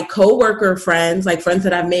white coworker friends, like friends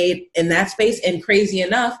that I've made in that space. And crazy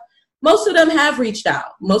enough, most of them have reached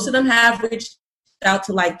out. Most of them have reached out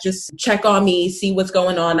to, like, just check on me, see what's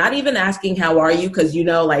going on. Not even asking, how are you? Because, you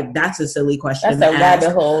know, like, that's a silly question. That's a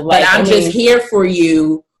rabbit hole. Like, but I'm just here for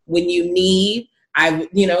you when you need. I've,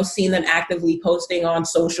 you know, seen them actively posting on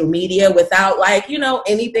social media without, like, you know,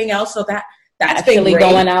 anything else. So that's actually been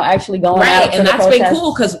going out, right. And that's been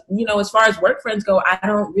cool, because, you know, as far as work friends go, I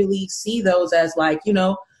don't really see those as, like, you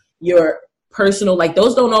know, your personal, like,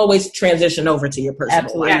 those don't always transition over to your personal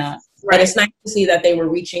Absolutely life. not. But it's nice to see that they were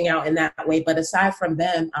reaching out in that way. But aside from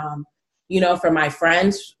them, you know, for my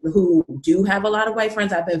friends who do have a lot of white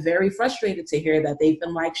friends, I've been very frustrated to hear that they've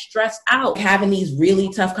been, like, stressed out, having these really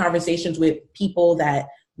tough conversations with people that,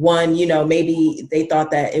 one, you know, maybe they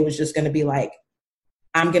thought that it was just going to be like,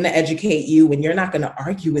 I'm going to educate you and you're not going to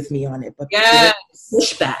argue with me on it. But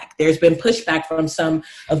pushback. There's been pushback from some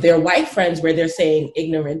of their white friends where they're saying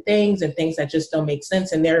ignorant things and things that just don't make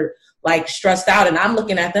sense. And they're, like, stressed out. And I'm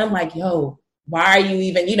looking at them like, yo, why are you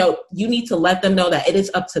even, you know, you need to let them know that it is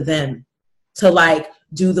up to them to, like,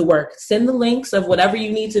 do the work. Send the links of whatever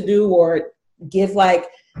you need to do, or give, like,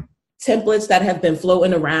 templates that have been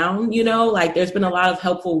floating around, you know, like, there's been a lot of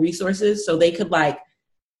helpful resources so they could, like,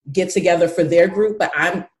 get together for their group. But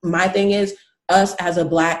my thing is, us as a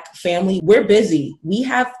Black family, we're busy. We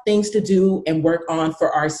have things to do and work on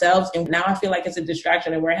for ourselves. And now I feel like it's a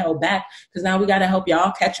distraction and we're held back, because now we got to help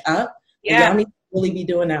y'all catch up. Yeah. Y'all need to really be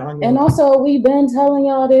doing that on your And own. also, we've been telling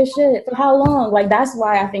y'all this shit for how long? Like, that's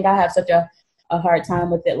why I think I have such a hard time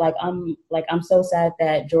with it. Like, I'm so sad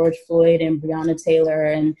that George Floyd and Breonna Taylor,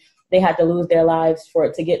 and they had to lose their lives for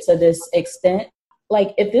it to get to this extent.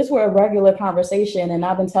 Like, if this were a regular conversation and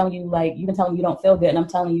I've been telling you, like, you've been telling me you don't feel good, and I'm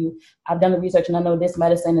telling you, I've done the research and I know this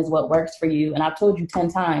medicine is what works for you, and I've told you 10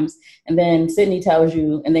 times, and then Sydney tells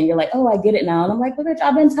you, and then you're like, oh, I get it now. And I'm like, well, bitch,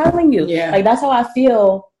 I've been telling you. Yeah. Like, that's how I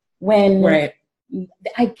feel when right.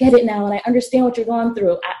 I get it now and I understand what you're going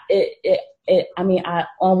through. I mean,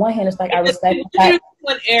 on one hand, it's like, I respect that.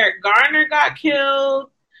 When Eric Garner got killed,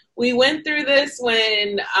 we went through this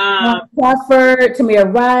when Crawford,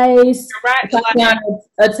 Tamir Rice,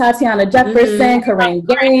 Tatiana Jefferson, Corinne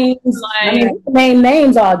Gaines. Like, I mean, name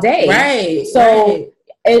names all day. Right. So right.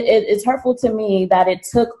 It's hurtful to me that it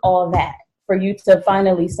took all that for you to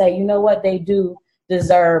finally say, you know what, they do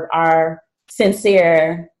deserve our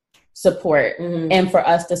sincere support and for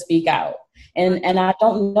us to speak out. And I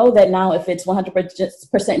don't know that now if it's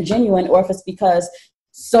 100% genuine, or if it's because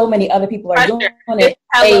so many other people are doing it.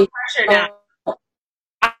 Pressure now.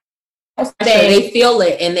 They feel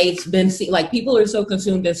it, and they've been like, people are so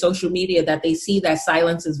consumed in social media that they see that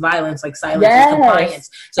silence is violence, like silence is compliance.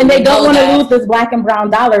 So and they don't want to lose this Black and brown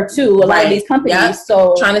dollar too. A lot of these companies,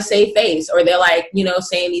 so trying to save face, or they're like, you know,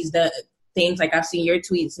 saying these things. Like, I've seen your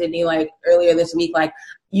tweet, Sydney, like earlier this week, like,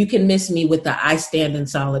 you can miss me with the I stand in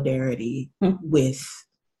solidarity with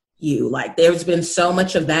you. Like, there's been so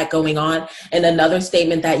much of that going on. And another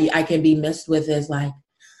statement that I can be missed with is like,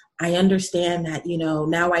 I understand that, you know,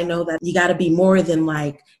 now I know that you got to be more than,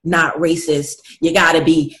 like, not racist. You got to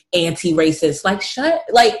be anti-racist. Like, this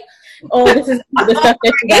is the stuff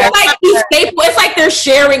that you guys. It's like they're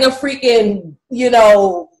sharing a freaking, you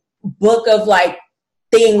know, book of, like,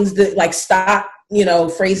 things that, like, stock, you know,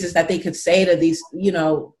 phrases that they could say to these, you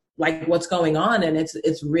know, like, what's going on. And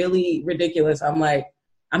it's really ridiculous. I'm like,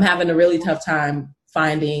 I'm having a really tough time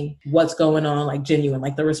finding what's going on, like, genuine,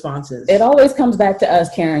 like, the responses. It always comes back to us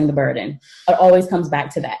carrying the burden. It always comes back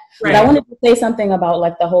to that. Right. But I wanted to say something about,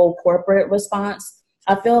 like, the whole corporate response.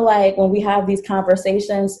 I feel like when we have these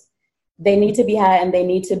conversations, they need to be had and they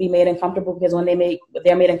need to be made uncomfortable, because when they're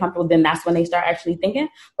made uncomfortable, then that's when they start actually thinking.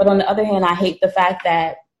 But on the other hand, I hate the fact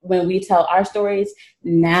that when we tell our stories,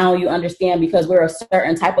 now you understand, because we're a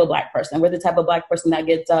certain type of Black person. We're the type of Black person that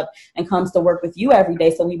gets up and comes to work with you every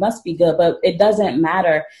day, so we must be good. But it doesn't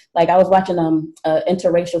matter. Like, I was watching an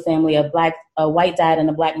interracial family, a white dad and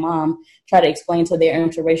a Black mom, try to explain to their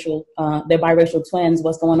their biracial twins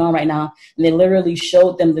what's going on right now. And they literally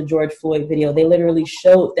showed them the George Floyd video. They literally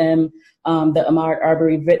showed them the Ahmaud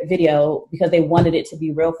Arbery video, because they wanted it to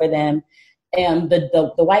be real for them. And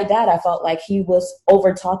the white dad, I felt like he was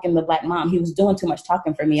over talking the Black mom. He was doing too much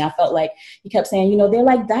talking for me. I felt like he kept saying, they're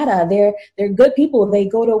like Dada. They're good people. They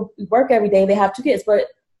go to work every day. They have 2 kids, but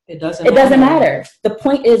it doesn't matter. The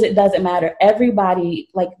point is, it doesn't matter. Everybody,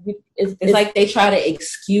 it's like they try to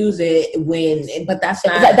excuse it but that's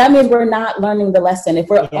not. That means we're not learning the lesson. If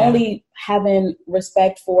we're only having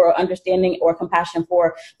respect for, or understanding, or compassion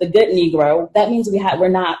for the good Negro, that means we're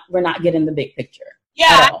not getting the big picture.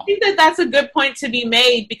 Yeah, I think that's a good point to be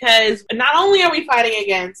made, because not only are we fighting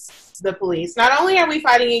against the police, not only are we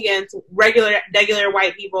fighting against regular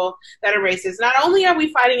white people that are racist, not only are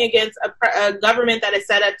we fighting against a government that is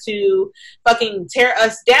set up to fucking tear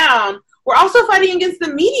us down, we're also fighting against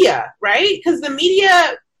the media, right? Because the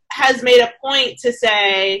media has made a point to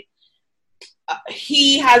say,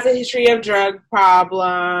 he has a history of drug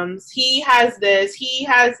problems. He has this. He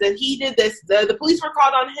did this. The police were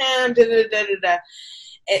called on him. Da, da, da, da, da.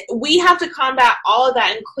 We have to combat all of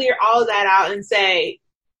that and clear all of that out and say,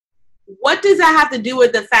 what does that have to do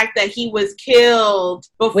with the fact that he was killed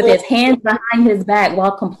with his hands behind his back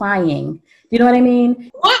while complying? You know what I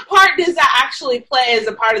mean? What part does that actually play as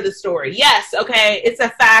a part of the story? Yes, okay, it's a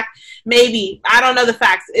fact. Maybe. I don't know the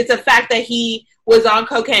facts. It's a fact that he was on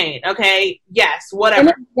cocaine, okay? Yes,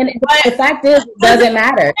 whatever. And the fact is, it doesn't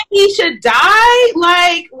matter. He should die?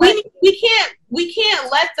 Like, we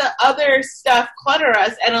can't let the other stuff clutter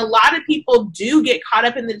us, and a lot of people do get caught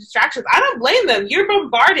up in the distractions. I don't blame them. You're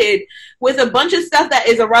bombarded with a bunch of stuff that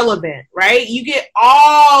is irrelevant, right? You get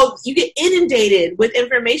inundated with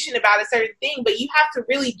information about a certain thing, but you have to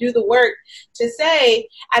really do the work to say,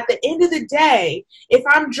 at the end of the day, if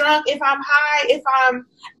I'm drunk, if I'm high, if I'm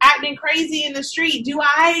acting crazy in the street, do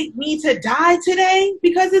I need to die today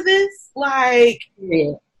because of this? Like,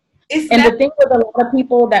 yeah. The thing with a lot of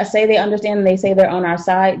people that say they understand and they say they're on our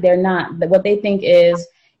side, they're not. What they think is,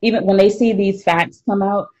 even when they see these facts come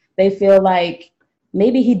out, they feel like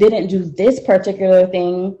maybe he didn't do this particular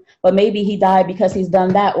thing, but maybe he died because he's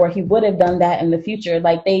done that, or he would have done that in the future.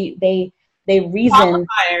 Like they reason.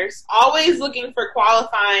 Qualifiers, always looking for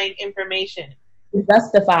qualifying information.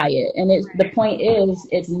 Justify it. And the point is,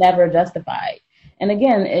 it's never justified. And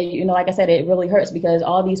again, like I said, it really hurts, because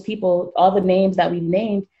all these people, all the names that we've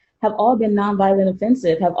named, have all been nonviolent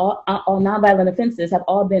offensive, all nonviolent offenses have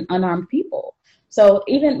all been unarmed people. So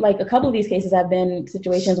even like a couple of these cases have been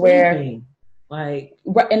situations where, like,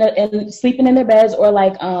 and sleeping in their beds, or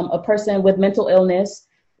like a person with mental illness,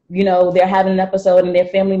 they're having an episode and their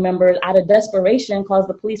family members, out of desperation, calls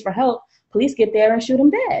the police for help. Police get there and shoot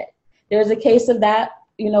them dead. There's a case of that,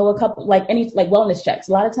 a couple, like wellness checks.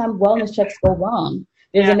 A lot of times wellness checks go wrong.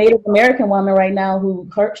 There's a Native American woman right now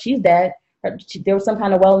she's dead. There was some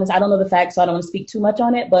kind of wellness. I don't know the facts, so I don't want to speak too much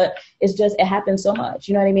on it, but it happens so much.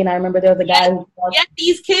 You know what I mean? I remember there was a guy who...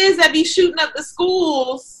 these kids that be shooting up the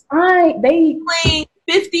schools. They...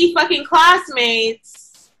 50 fucking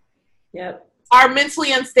classmates. Yep. Are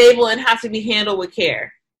mentally unstable and have to be handled with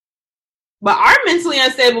care. But our mentally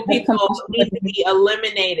unstable people need to be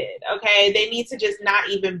eliminated, okay? They need to just not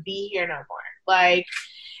even be here no more. Like,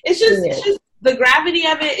 it's just the gravity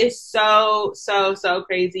of it is so, so, so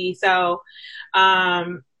crazy. So, I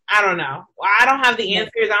don't know. I don't have the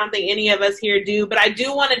answers. I don't think any of us here do. But I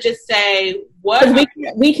do want to just say,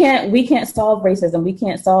 we can't solve racism. We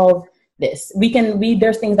can't solve this.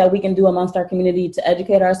 There's things that we can do amongst our community to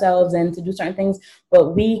educate ourselves and to do certain things,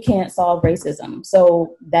 but we can't solve racism.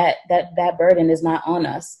 So that burden is not on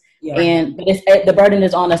us. Yeah. But the burden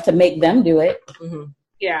is on us to make them do it. Mm-hmm.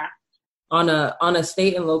 Yeah. On a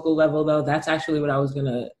state and local level, though, that's actually what I was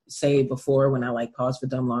gonna say before when I paused for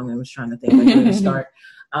dumb long and was trying to think where to start.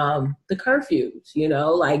 The curfews,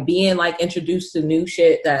 like being introduced to new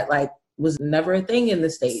shit that was never a thing in the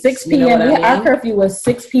States. 6 p.m. Our curfew was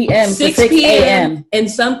 6 p.m. to 6 a.m. And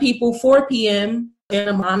some people 4 p.m.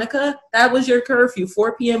 Santa Monica, that was your curfew.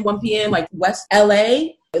 4 p.m., 1 p.m. West LA,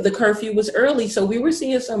 the curfew was early. So we were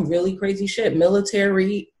seeing some really crazy shit.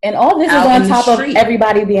 Military. And all this is on top of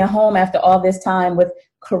everybody being home after all this time with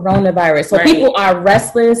coronavirus. So people are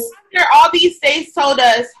restless. After all these states told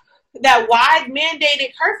us that wide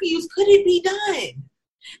mandated curfews couldn't be done.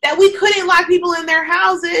 That we couldn't lock people in their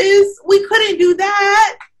houses. We couldn't do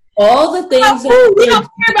that. All the things we don't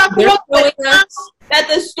care about that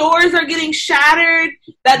the stores are getting shattered,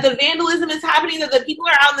 that the vandalism is happening, that the people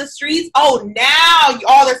are out in the streets. Oh, now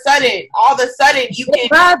all of a sudden you can.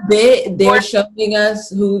 By bit, they're showing us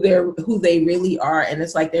who they really are, and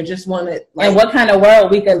it's like they just want to. Like, and what kind of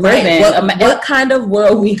world we could live in? What kind of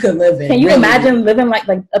world we could live in? Can you imagine living like?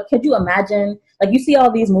 Could you imagine? Like, you see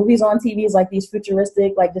all these movies on TVs, like these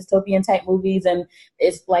futuristic, like dystopian type movies, and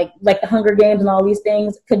it's like the Hunger Games and all these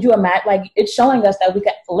things. Could you imagine? Like, it's showing us that we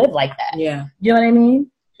could live like that. Yeah. You know what I mean?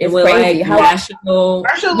 It's with crazy. Like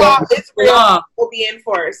martial law is real, will be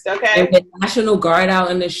enforced. Okay. And with National Guard out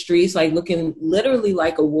in the streets, like looking literally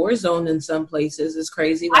like a war zone in some places. It's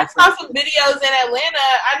crazy. I saw some videos in Atlanta.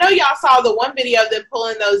 I know y'all saw the one video of them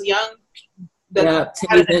pulling those young out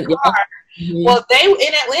of the car. Mm-hmm. Well,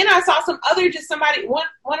 in Atlanta, I saw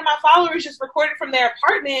one of my followers just recorded from their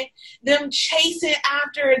apartment, them chasing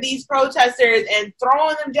after these protesters and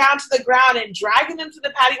throwing them down to the ground and dragging them to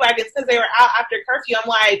the paddy wagons because they were out after curfew. I'm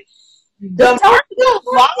like, the martial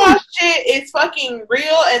law shit is fucking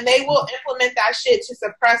real, and they will implement that shit to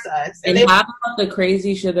suppress us. And how about the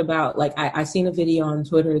crazy shit about, like, I seen a video on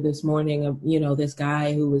Twitter this morning of, this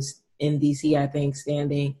guy who was in DC, I think,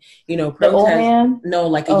 standing, protest. No,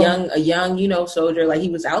 like a young, soldier, like he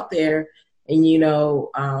was out there and,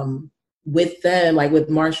 with them, like with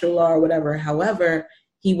martial law or whatever. However,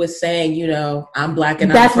 he was saying, I'm black and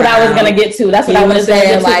that's I'm what I was going to get to. That's what I was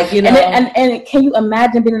saying. Like, and can you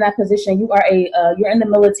imagine being in that position? You are you're in the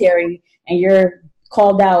military and you're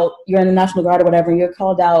called out, you're in the National Guard or whatever, and you're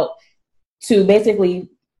called out to basically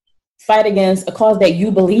fight against a cause that you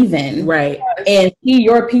believe in, right? And see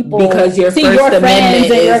your people, because your First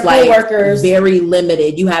Amendment is like very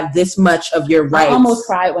limited. You have this much of your rights. I almost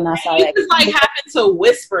cried when I saw that. He was like having to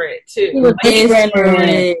whisper it too. He was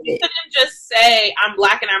whispering. He couldn't just say, "I'm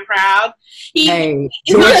black and I'm proud." He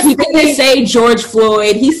didn't say George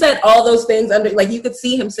Floyd. He said all those things under, like, you could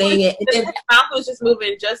see him saying it. And his mouth was just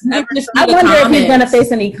moving. I wonder if he's going to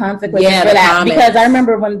face any conflict with that, because I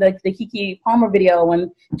remember when the Keke Palmer video,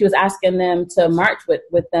 when she was asking them to march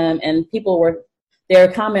with them, and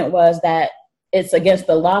their comment was that it's against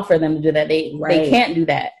the law for them to do that. They can't do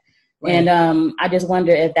that. Right. And I just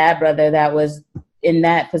wonder if that brother that was in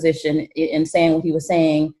that position and saying what he was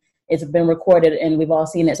saying, it's been recorded and we've all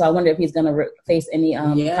seen it. So I wonder if he's going to face any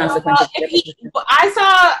consequences. I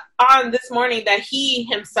saw on this morning that he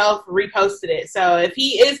himself reposted it. So if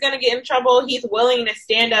he is going to get in trouble, he's willing to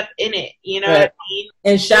stand up in it. You know what I mean?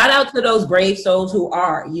 And shout out to those brave souls who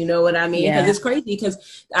are, you know what I mean? Because it's crazy,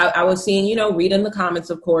 because I was seeing, reading the comments,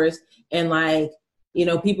 of course, and like,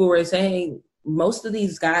 people were saying most of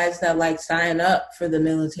these guys that like sign up for the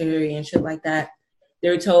military and shit like that,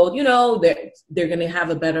 they're told, they're going to have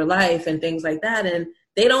a better life and things like that. And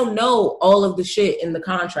they don't know all of the shit in the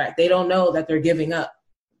contract. They don't know that they're giving up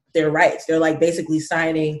their rights. They're like basically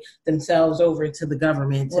signing themselves over to the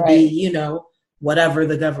government to be, whatever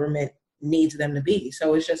the government needs them to be.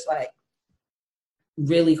 So it's just like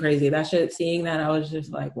really crazy. That shit, seeing that, I was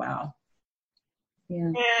just like, wow.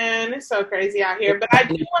 Yeah. And it's so crazy out here. But I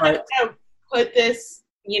do want to put this,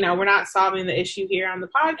 we're not solving the issue here on the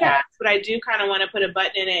podcast, but I do kind of want to put a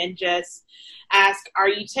button in it and just ask, are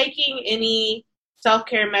you taking any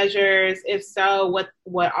self-care measures? If so,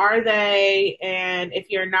 what are they? And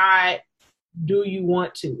if you're not, do you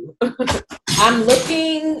want to? I'm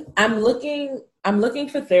looking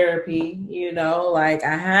for therapy, like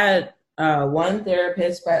I had one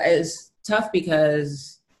therapist, but it's tough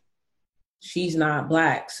because she's not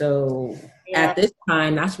Black. So at this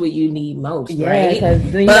time, that's what you need most, right?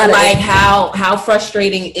 But like, how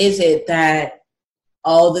frustrating is it that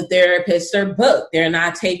all the therapists are booked? They're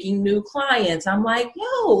not taking new clients. I'm like,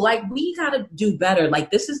 like, we gotta do better.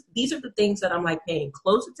 Like, these are the things that I'm like paying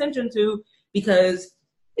close attention to, because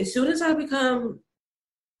as soon as I become,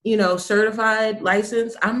 certified,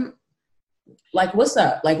 licensed, I'm like, what's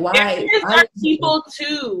up? Like, why? Therapists are people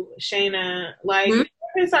too, Shayna. Like,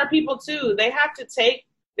 therapists are people too. They have to take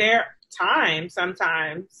their time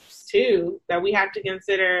sometimes too, that we have to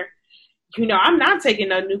consider. I'm not taking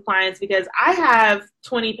no new clients because I have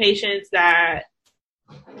 20 patients that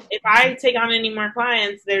if I take on any more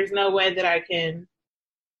clients, there's no way that I can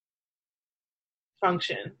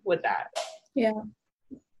function with that. Yeah,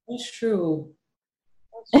 that's true.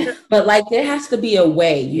 But like, there has to be a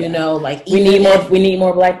way, like we need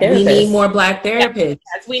more Black therapists. We need more Black therapists.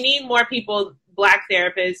 Yes, we need more people, Black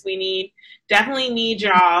therapists. We definitely need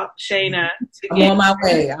y'all, Shayna, I'm on my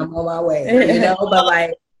way, but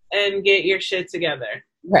like, and get your shit together.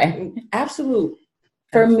 Right. Absolutely.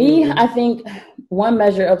 For me, I think one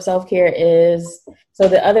measure of self-care is, so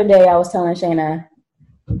the other day I was telling Shayna,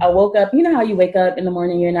 I woke up, you know how you wake up in the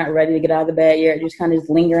morning, you're not ready to get out of the bed, you're just kind of just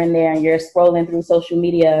lingering there and you're scrolling through social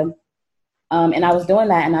media. And I was doing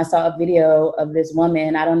that and I saw a video of this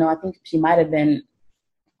woman. I don't know, I think she might have been,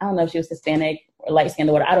 I don't know if she was Hispanic or light skinned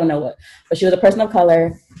or what, I don't know what, but she was a person of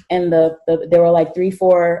color. And there were like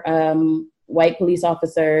 3-4 white police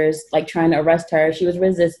officers like trying to arrest her. She was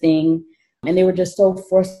resisting and they were just so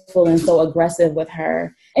forceful and so aggressive with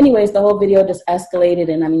her. Anyways, the whole video just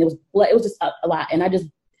escalated. And I mean, it was just a lot. And I just,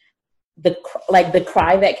 the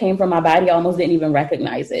cry that came from my body, I almost didn't even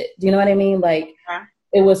recognize it. Do you know what I mean? Like,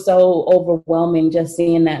 it was so overwhelming just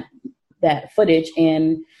seeing that footage.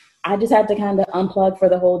 And I just had to kind of unplug for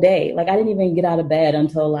the whole day. Like, I didn't even get out of bed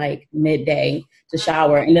until like midday to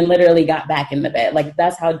shower and then literally got back in the bed. Like,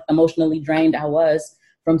 that's how emotionally drained I was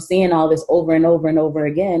from seeing all this over and over and over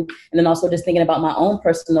again. And then also just thinking about my own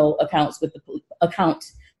personal accounts with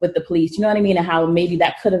the police, you know what I mean? And how maybe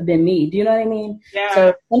that could have been me. Do you know what I mean? Yeah.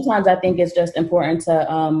 So sometimes I think it's just important to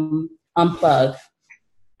unplug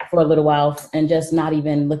for a little while and just not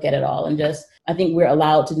even look at it all. And just, I think we're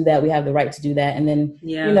allowed to do that. We have the right to do that. And then,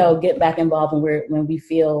 you know, get back involved when we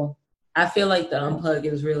feel. I feel like the unplug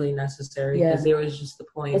is really necessary because there was just the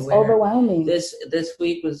point it's where overwhelming. This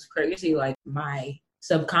week was crazy. Like, my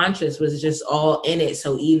subconscious was just all in it.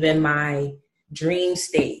 So even my dream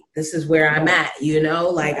state, this is where I'm at, you know,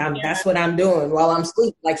 like that's what I'm doing while I'm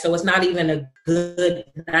asleep. Like, so it's not even a good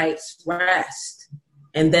night's rest.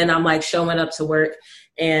 And then I'm like showing up to work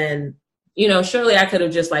and, you know, surely I could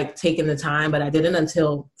have just like taken the time, but I didn't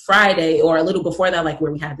until Friday or a little before that, like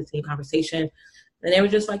where we had the same conversation. And they were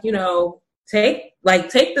just like, you know, take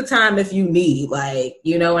the time if you need, like,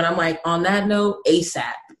 you know, and I'm like, on that note,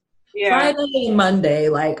 ASAP. Yeah. Friday and Monday,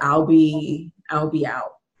 like I'll be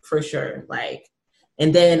out for sure. Like,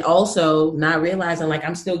 and then also not realizing like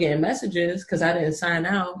I'm still getting messages because I didn't sign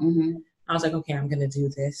out. Mm-hmm. I was like, okay, I'm gonna do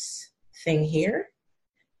this thing here.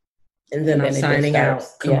 And then I'm signing out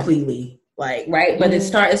completely. Like, right. But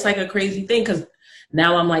it's like a crazy thing because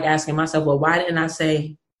now I'm like asking myself, well, why didn't I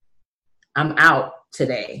say I'm out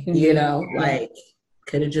today? Mm-hmm. You know, like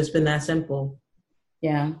could have just been that simple.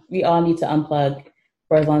 Yeah. We all need to unplug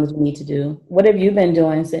for as long as we need to do. What have you been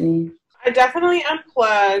doing, Sydney? I definitely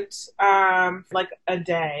unplugged like a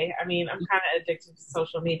day. I mean, I'm kind of addicted to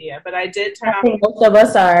social media, but I did turn I think most of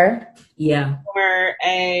us are. Yeah. For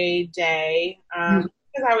a day.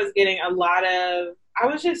 Because I was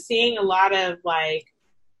just seeing a lot of like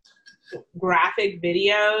graphic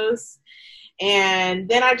videos. And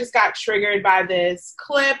then I just got triggered by this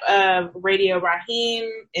clip of Radio Raheem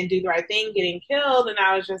and Do the Right Thing getting killed. And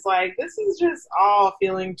I was just like, this is just all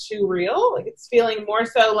feeling too real. Like it's feeling more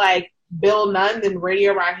so like Bill Nunn than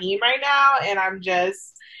Radio Raheem right now. And I'm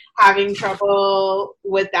just having trouble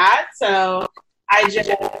with that. So I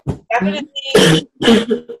just definitely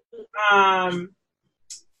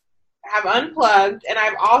have unplugged. And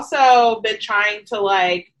I've also been trying to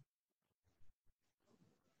like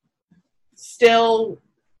still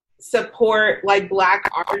support like Black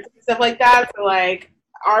art and stuff like that. So like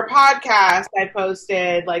our podcast I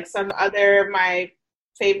posted, like some other, my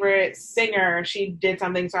favorite singer, she did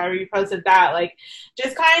something, so I reposted that. Like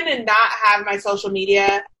just kind of not have my social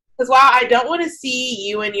media, because while I don't want to see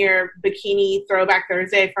you in your bikini Throwback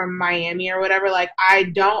Thursday from Miami or whatever, like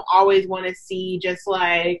I don't always want to see just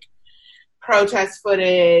like protest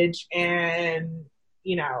footage and,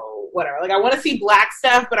 you know, whatever. Like I want to see Black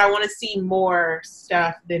stuff, but I want to see more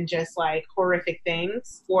stuff than just like horrific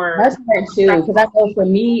things. That's fair too, because I know for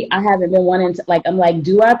me, I haven't been wanting to, like, I'm like,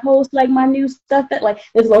 do I post like my new stuff that like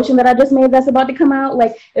this lotion that I just made that's about to come out?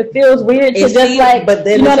 Like it feels weird to just like, but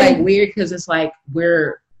then it's like weird because it's like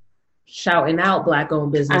we're shouting out Black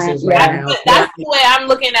owned businesses right now. That's the way I'm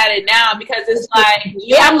looking at it now, because it's like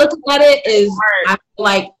I'm looking at it is I feel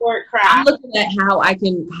like I'm looking at how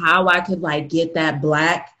I could like get that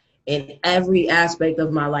Black in every aspect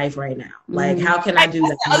of my life right now. Like how can I do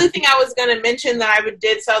that? The other thing I was going to mention that I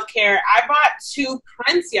did self-care, I bought 2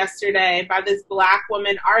 prints yesterday by this Black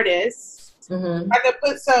woman artist. I could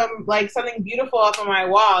put something beautiful up on my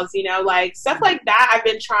walls, you know, like stuff like that. I've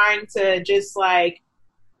been trying to just like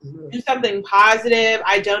do something positive.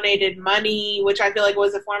 I donated money, which I feel like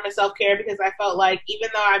was a form of self-care, because I felt like even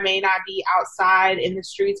though I may not be outside in the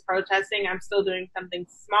streets protesting, I'm stild doing something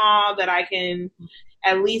small that I can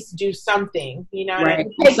at least do something, you know. Right.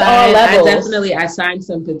 I signed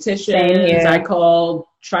some petitions. I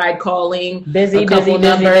tried calling busy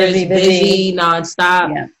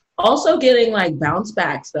nonstop. Yeah. Also getting like bounce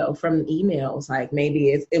backs though from emails. Like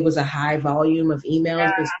maybe it was a high volume of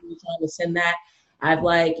emails, but still trying to send that. I've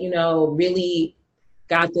like, you know, really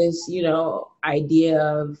got this, you know, idea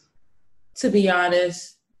of to be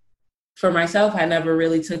honest, for myself, I never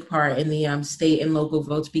really took part in the state and local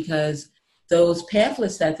votes because those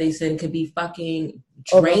pamphlets that they send could be fucking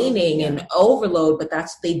draining and overload, but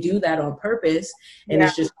they do that on purpose. And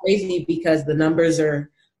it's just crazy because the numbers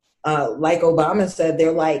are, like Obama said,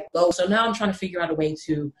 they're like, oh, so now I'm trying to figure out a way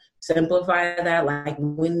to simplify that. Like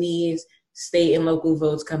when these state and local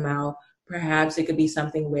votes come out, perhaps it could be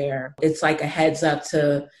something where it's like a heads up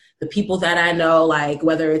to the people that I know, like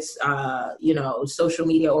whether it's, social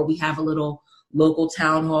media, or we have a little local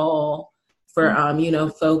town hall for,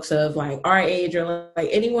 folks of like our age or like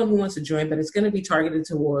anyone who wants to join, but it's going to be targeted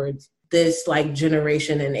towards this like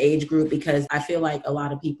generation and age group, because I feel like a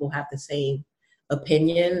lot of people have the same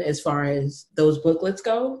opinion as far as those booklets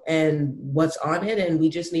go and what's on it. And we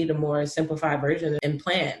just need a more simplified version and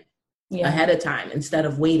plan ahead of time instead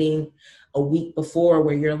of waiting a week before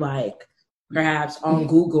where you're like, perhaps on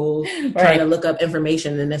Google trying to look up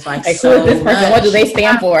information, and it's like so who is this person? much. What do they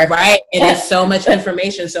stand for? Right. And it's so much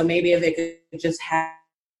information. So maybe if it could just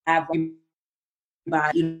have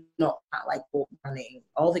by, not like running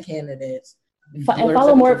all the candidates. And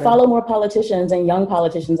follow more politicians and young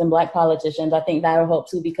politicians and Black politicians. I think that'll help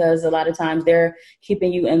too, because a lot of times they're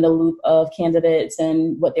keeping you in the loop of candidates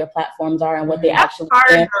and what their platforms are and what they actually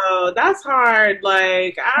hard though. That's hard.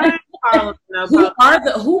 Like I don't know.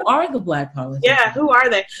 Who are the Black politicians? Yeah, who are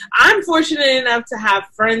they? I'm fortunate enough to have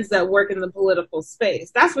friends that work in the political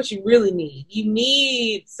space. That's what you really need. You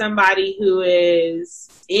need somebody who is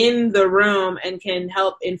in the room and can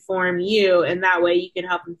help inform you, and that way you can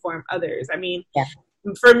help inform others. I mean,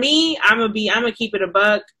 for me, I'm gonna keep it a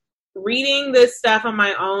buck. Reading this stuff on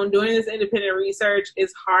my own, doing this independent research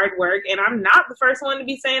is hard work, and I'm not the first one to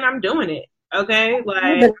be saying I'm doing it. Okay,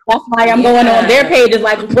 like that's why I'm going on their pages.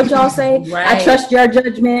 Like, what y'all say? Right. I trust your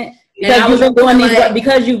judgment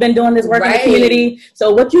because you've been doing this work in the community.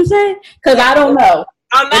 So what you say? Because I don't know.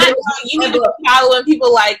 On that note, you need to be following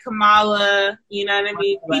people like Kamala. You know what I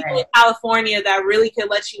mean? People in California that really can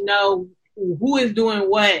let you know who is doing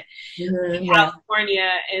what in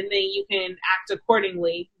California, and then you can act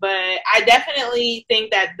accordingly. But I definitely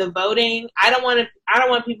think that the voting, I don't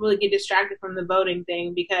want people to get distracted from the voting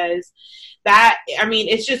thing, because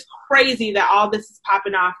it's just crazy that all this is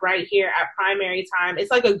popping off right here at primary time. It's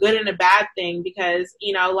like a good and a bad thing, because,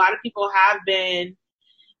 a lot of people have been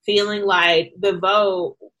feeling like the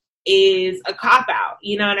vote is a cop-out.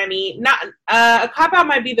 You know what I mean? Not a cop-out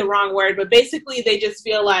might be the wrong word, but basically they just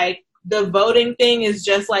feel like the voting thing is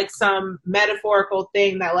just like some metaphorical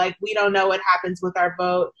thing that like we don't know what happens with our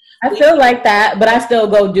vote. I feel like that, but I still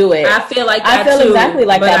go do it. I feel like that I feel too, exactly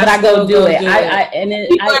like that, but I go do it.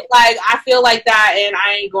 People are like, I feel like that, and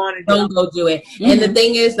I ain't going to don't go do it. Mm-hmm. And the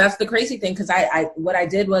thing is, that's the crazy thing, because what I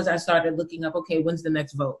did was I started looking up, okay, when's the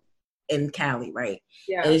next vote in Cali, right?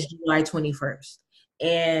 Yeah, and it's July 21st,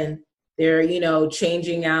 and they're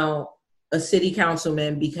changing out a city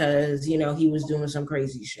councilman because he was doing some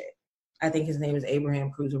crazy shit. I think his name is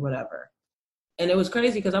Abraham Cruz or whatever. And it was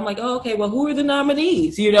crazy because I'm like, oh, okay, well, who are the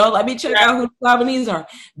nominees? Let me check out who the nominees are.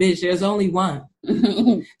 Bitch, there's only one.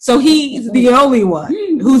 So he's the only one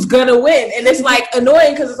who's going to win. And it's like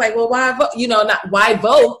annoying because it's like, well, why vote? Not why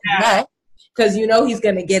vote? Because he's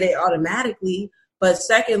going to get it automatically. But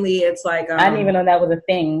secondly, it's like I didn't even know that was a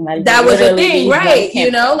thing. That was a thing, right?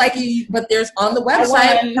 But there's on the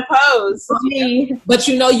website. But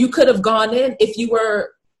you could have gone in if you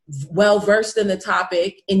were well versed in the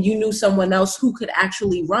topic and you knew someone else who could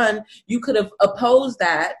actually run. You could have opposed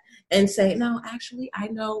that and say, no, actually, I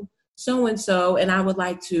know so and I would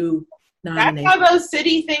like to nominate. That's how those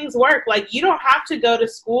city things work. Like, you don't have to go to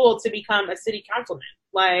school to become a city councilman.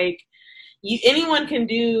 Like, anyone can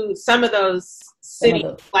do some of those city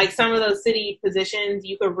positions.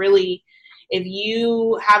 You could really, if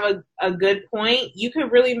you have a good point, you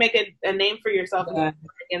could really make a name for yourself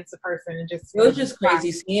against a person. And just it was just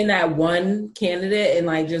crazy seeing that one candidate and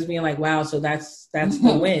like just being like, wow, so that's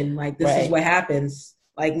the win. Like, this is what happens.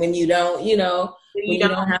 Like when you don't, you don't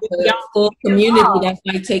have the full community that's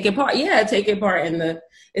like taking part. Yeah, taking part in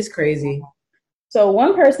it's crazy. So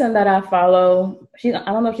one person that I follow, I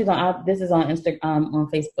don't know if she's on. This is on Instagram,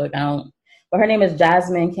 on Facebook. But her name is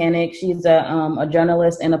Jasmine Koenig. She's a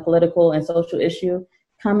journalist and a political and social issue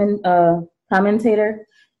commentator.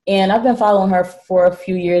 And I've been following her for a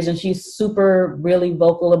few years, and she's really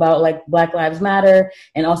vocal about like Black Lives Matter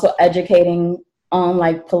and also educating on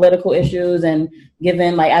like political issues and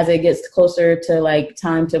giving, like, as it gets closer to like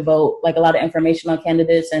time to vote, like a lot of information on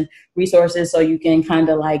candidates and resources so you can kind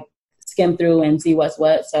of like skim through and see what's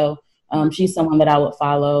what. So she's someone that I would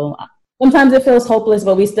follow. Sometimes it feels hopeless,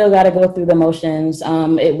 but we still got to go through the motions.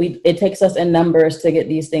 It takes us in numbers to get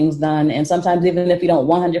these things done. And sometimes even if we don't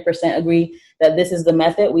 100% agree that this is the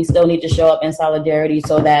method, we still need to show up in solidarity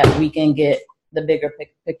so that we can get the bigger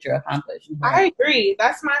picture accomplished. I agree.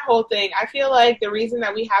 That's my whole thing. I feel like the reason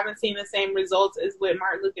that we haven't seen the same results as with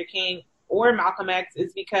Martin Luther King or Malcolm X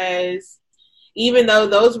is because even though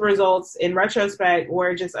those results in retrospect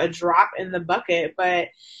were just a drop in the bucket, but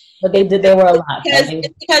they were a lot.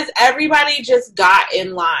 Because everybody just got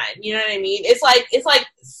in line. You know what I mean? It's like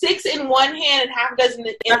 6 in one hand and half dozen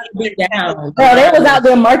in the other. Bro, they was out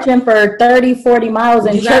there marching for 30, 40 miles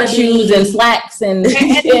in church shoes and slacks and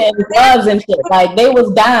gloves and shit. Like, they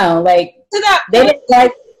was down. Like, they didn't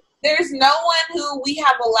like. There's no one who we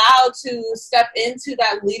have allowed to step into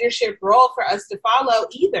that leadership role for us to follow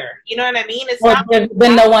either. You know what I mean? There's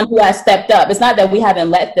been no one who has stepped up. It's not that we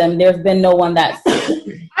haven't let them. There's been no one that's.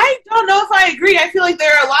 I don't know if I agree. I feel like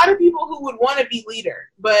there are a lot of people who would want to be leader,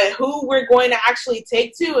 but who we're going to actually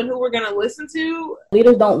take to and who we're going to listen to.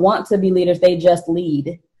 Leaders don't want to be leaders. They just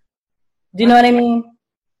lead. Do you know what I mean?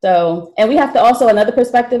 So, and we have to also, another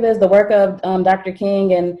perspective is the work of Dr.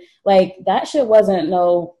 King, and like that shit wasn't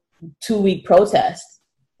no 2-week protest.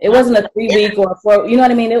 It wasn't a 3-week or 4, you know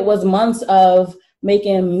what I mean? It was months of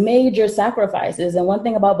making major sacrifices. And one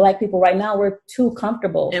thing about Black people right now, we're too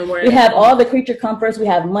comfortable. And we have all the creature comforts. We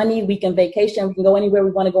have money. We can vacation. We can go anywhere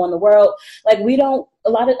we want to go in the world. Like, we don't,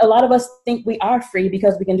 a lot of us think we are free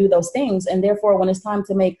because we can do those things. And therefore, when it's time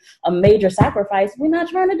to make a major sacrifice, we're not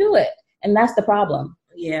trying to do it. And that's the problem.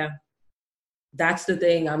 Yeah. That's the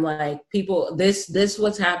thing. I'm like, people, this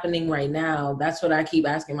what's happening right now. That's what I keep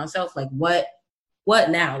asking myself. Like, what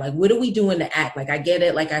now? Like, what are we doing to act? Like, I get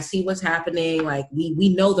it. Like, I see what's happening. Like,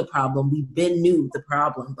 we know the problem. We've been knew the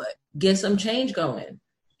problem, but get some change going.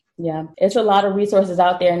 Yeah. It's a lot of resources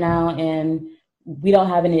out there now, and we don't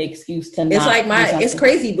have any excuse to not. It's like it's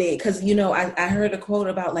crazy big. Cause you know, I heard a quote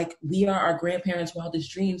about like, we are our grandparents'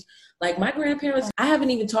 wildest dreams. Like, my grandparents, I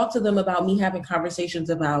haven't even talked to them about me having conversations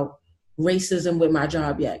about racism with my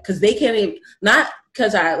job yet. Cause they can't even, not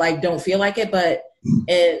cause I like don't feel like it, but,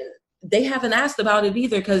 and they haven't asked about it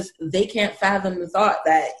either because they can't fathom the thought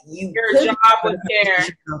that your job would care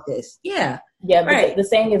about this. Yeah. Yeah. But the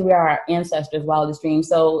saying is, we are our ancestors' wildest dreams.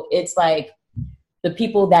 So it's like the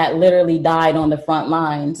people that literally died on the front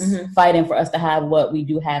lines fighting for us to have what we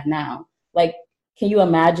do have now. Like, can you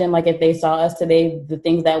imagine, like, if they saw us today, the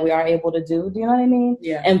things that we are able to do? Do you know what I mean?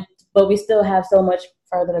 Yeah. But we still have so much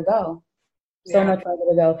further to go. So much further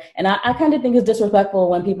to go. And I kind of think it's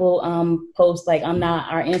disrespectful when people post, like, I'm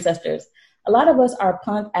not our ancestors. A lot of us are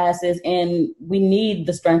punk asses, and we need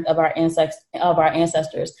the strength of our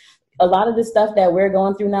ancestors. A lot of the stuff that we're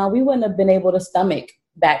going through now, we wouldn't have been able to stomach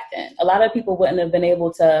back then. A lot of people wouldn't have been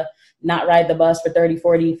able to not ride the bus for 30,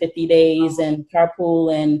 40, 50 days and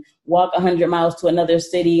carpool and walk 100 miles to another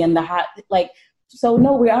city and the hot, like, so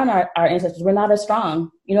no, we aren't our ancestors. We're not as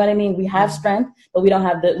strong. You know what I mean? We have strength, but we don't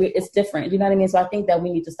have it's different. You know what I mean? So I think that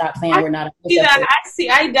we need to stop saying we're not.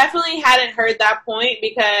 I definitely hadn't heard that point,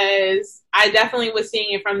 because I definitely was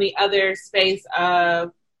seeing it from the other space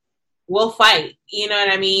of, we'll fight. You know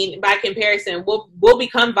what I mean? By comparison, we'll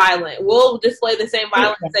become violent. We'll display the same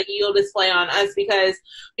violence that you'll display on us because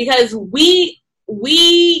we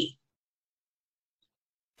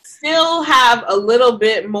still have a little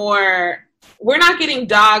bit more. We're not getting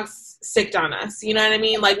dogs sicked on us. You know what I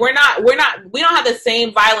mean? Like, we don't have the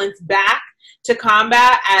same violence back to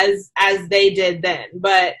combat as they did then.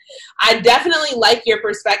 But I definitely like your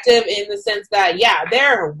perspective in the sense that, yeah,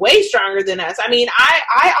 they're way stronger than us. I mean,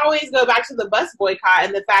 I always go back to the bus boycott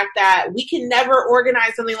and the fact that we can never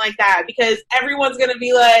organize something like that because everyone's going to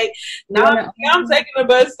be like, no, I'm taking the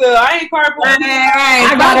bus, so I ain't carpooling.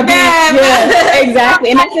 I gotta be, yeah,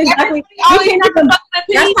 exactly. And that's exactly,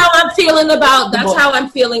 that's how I'm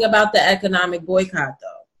feeling about the economic boycott, though.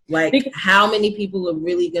 Like, how many people are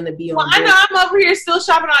really going to be on I know I'm over here still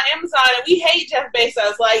shopping on Amazon, and we hate Jeff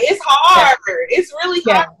Bezos. Like, it's hard. Yeah. It's really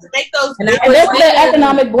hard to make those. And that's the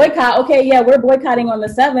economic boycott. Okay, yeah, we're boycotting on the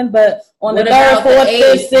 7th, but on the 3rd, 4th,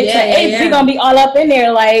 5th, 6th, and 8th, we're going to be all up in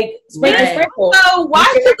there like sprinkle. So why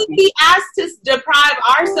should we be asked to deprive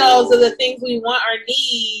ourselves of the things we want or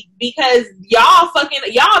need because y'all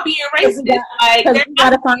being racist? We got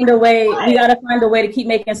to find a way. We got to find a way to keep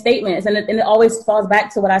making statements, and it always falls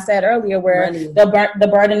back to what I said earlier, where the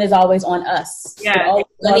burden is always on us. Yeah,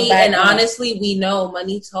 money, and honestly, we know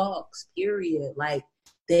money talks. Period. Like,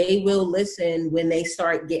 they will listen when they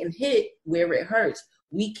start getting hit where it hurts.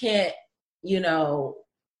 We can't,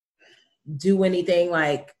 do anything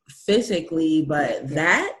like physically, but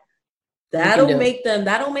that That'll make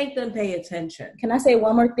them pay attention. Can I say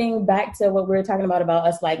one more thing back to what we were talking about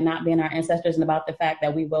us like not being our ancestors and about the fact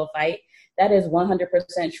that we will fight? That is 100%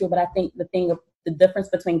 true. But I think the difference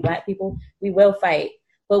between Black people, we will fight,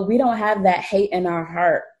 but we don't have that hate in our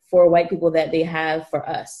heart for white people that they have for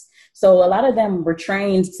us. So a lot of them were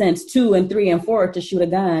trained since 2 and 3 and 4 to shoot a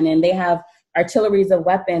gun, and they have artilleries of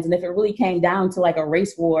weapons. And if it really came down to like a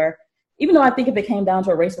race war, even though I think if it came down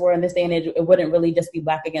to a race war in this day and age, it wouldn't really just be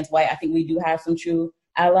Black against white. I think we do have some true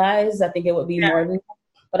allies. I think it would be more than that.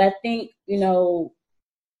 But I think,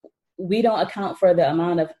 we don't account for the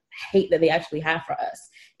amount of hate that they actually have for us.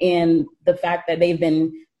 And the fact that they've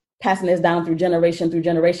been passing this down through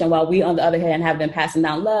generation, while we, on the other hand, have been passing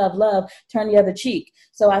down love, turn the other cheek.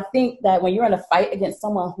 So I think that when you're in a fight against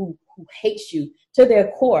someone who hates you to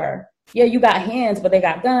their core, yeah, you got hands, but they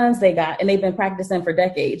got guns, and they've been practicing for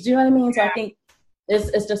decades. Do you know what I mean? So I think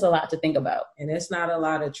it's just a lot to think about. And it's not a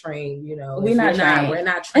lot of trained, we're not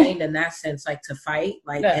trained in that sense, like to fight,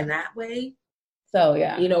 like in that way. So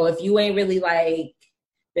yeah. If you ain't really like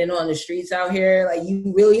been on the streets out here, like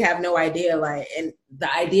you really have no idea, like, and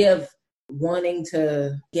the idea of wanting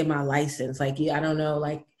to get my license, like, I don't know,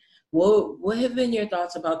 like, what have been your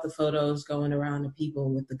thoughts about the photos going around of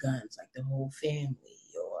people with the guns, like the whole family?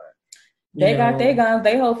 They got their guns.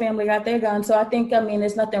 Their whole family got their guns. So I think,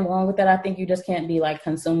 there's nothing wrong with that. I think you just can't be like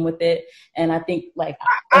consumed with it. And I think like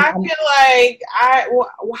I feel like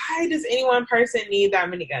why does any one person need that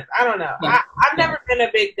many guns? I don't know. Yeah. I've never been a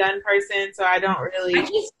big gun person, so I don't really. I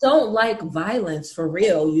just don't like violence for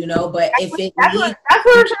real, But that's what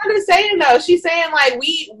we're trying to say, though. She's saying like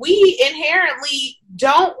we inherently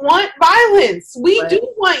don't want violence. We do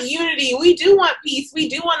want unity. We do want peace. We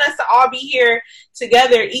do want us to all be here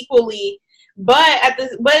together equally. But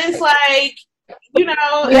it's like, it's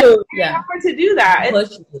hard to do that.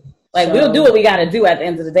 We'll do what we got to do at the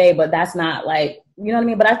end of the day, but that's not like, you know what I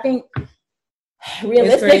mean? But I think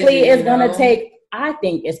realistically, it's going to take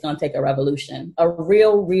a revolution, a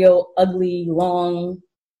real ugly, long,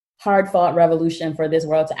 hard fought revolution for this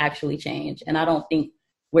world to actually change. And I don't think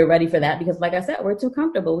we're ready for that because, like I said, we're too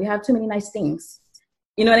comfortable. We have too many nice things.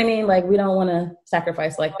 You know what I mean? Like, we don't want to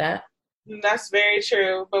sacrifice like that. That's very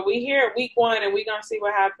true. But we here at week 1 and we're going to see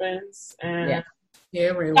what happens. And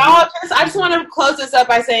y'all, I just want to close this up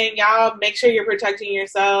by saying, y'all, make sure you're protecting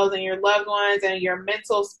yourselves and your loved ones and your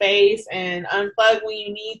mental space, and unplug when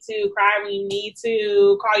you need to, cry when you need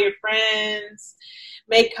to, call your friends,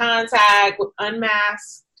 make contact,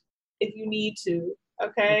 unmask if you need to.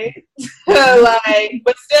 Okay?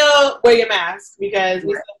 But still wear your mask because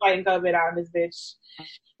we're still fighting COVID out in this bitch.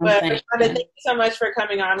 But Rashonda, thank you so much for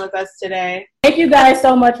coming on with us today. Thank you guys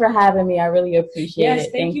so much for having me. I really appreciate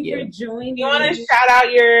it. Thank you for joining. You want to shout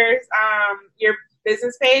out your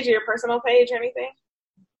business page or your personal page or anything?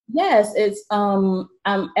 Yes, it's I'm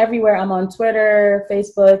everywhere. I'm on Twitter,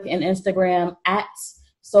 Facebook, and Instagram at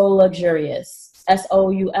Soul Luxurious.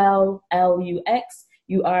 SOULLUXURIOUS.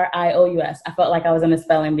 I felt like I was in a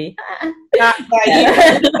spelling bee.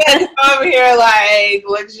 Over here like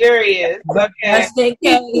luxurious. Okay. Just in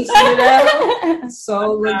case,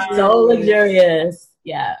 So luxurious.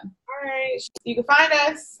 Yeah. All right. You can find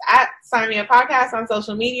us at Sign Me Up Podcast on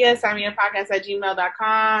social media,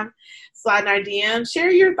 signmeuppodcast@gmail.com. Slide in our DM.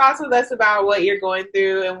 Share your thoughts with us about what you're going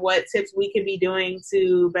through and what tips we could be doing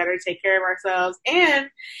to better take care of ourselves. And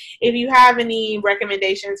if you have any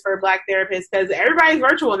recommendations for Black therapists, because everybody's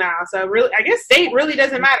virtual now, so really, I guess state really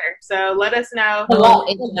doesn't matter. So let us know. Well,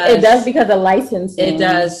 it does because of licensing. It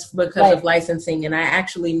does because of licensing. And I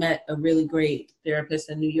actually met a really great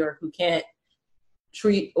therapist in New York who can't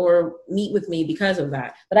treat or meet with me because of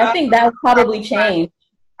that. But I think that will probably change.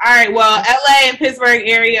 All right, well, LA and Pittsburgh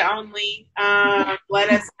area only. Let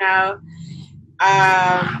us know.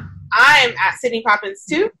 I'm at Sydney Poppins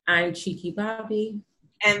too. I'm Cheeky Bobby.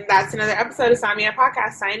 And that's another episode of Sign Me Up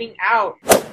Podcast, signing out.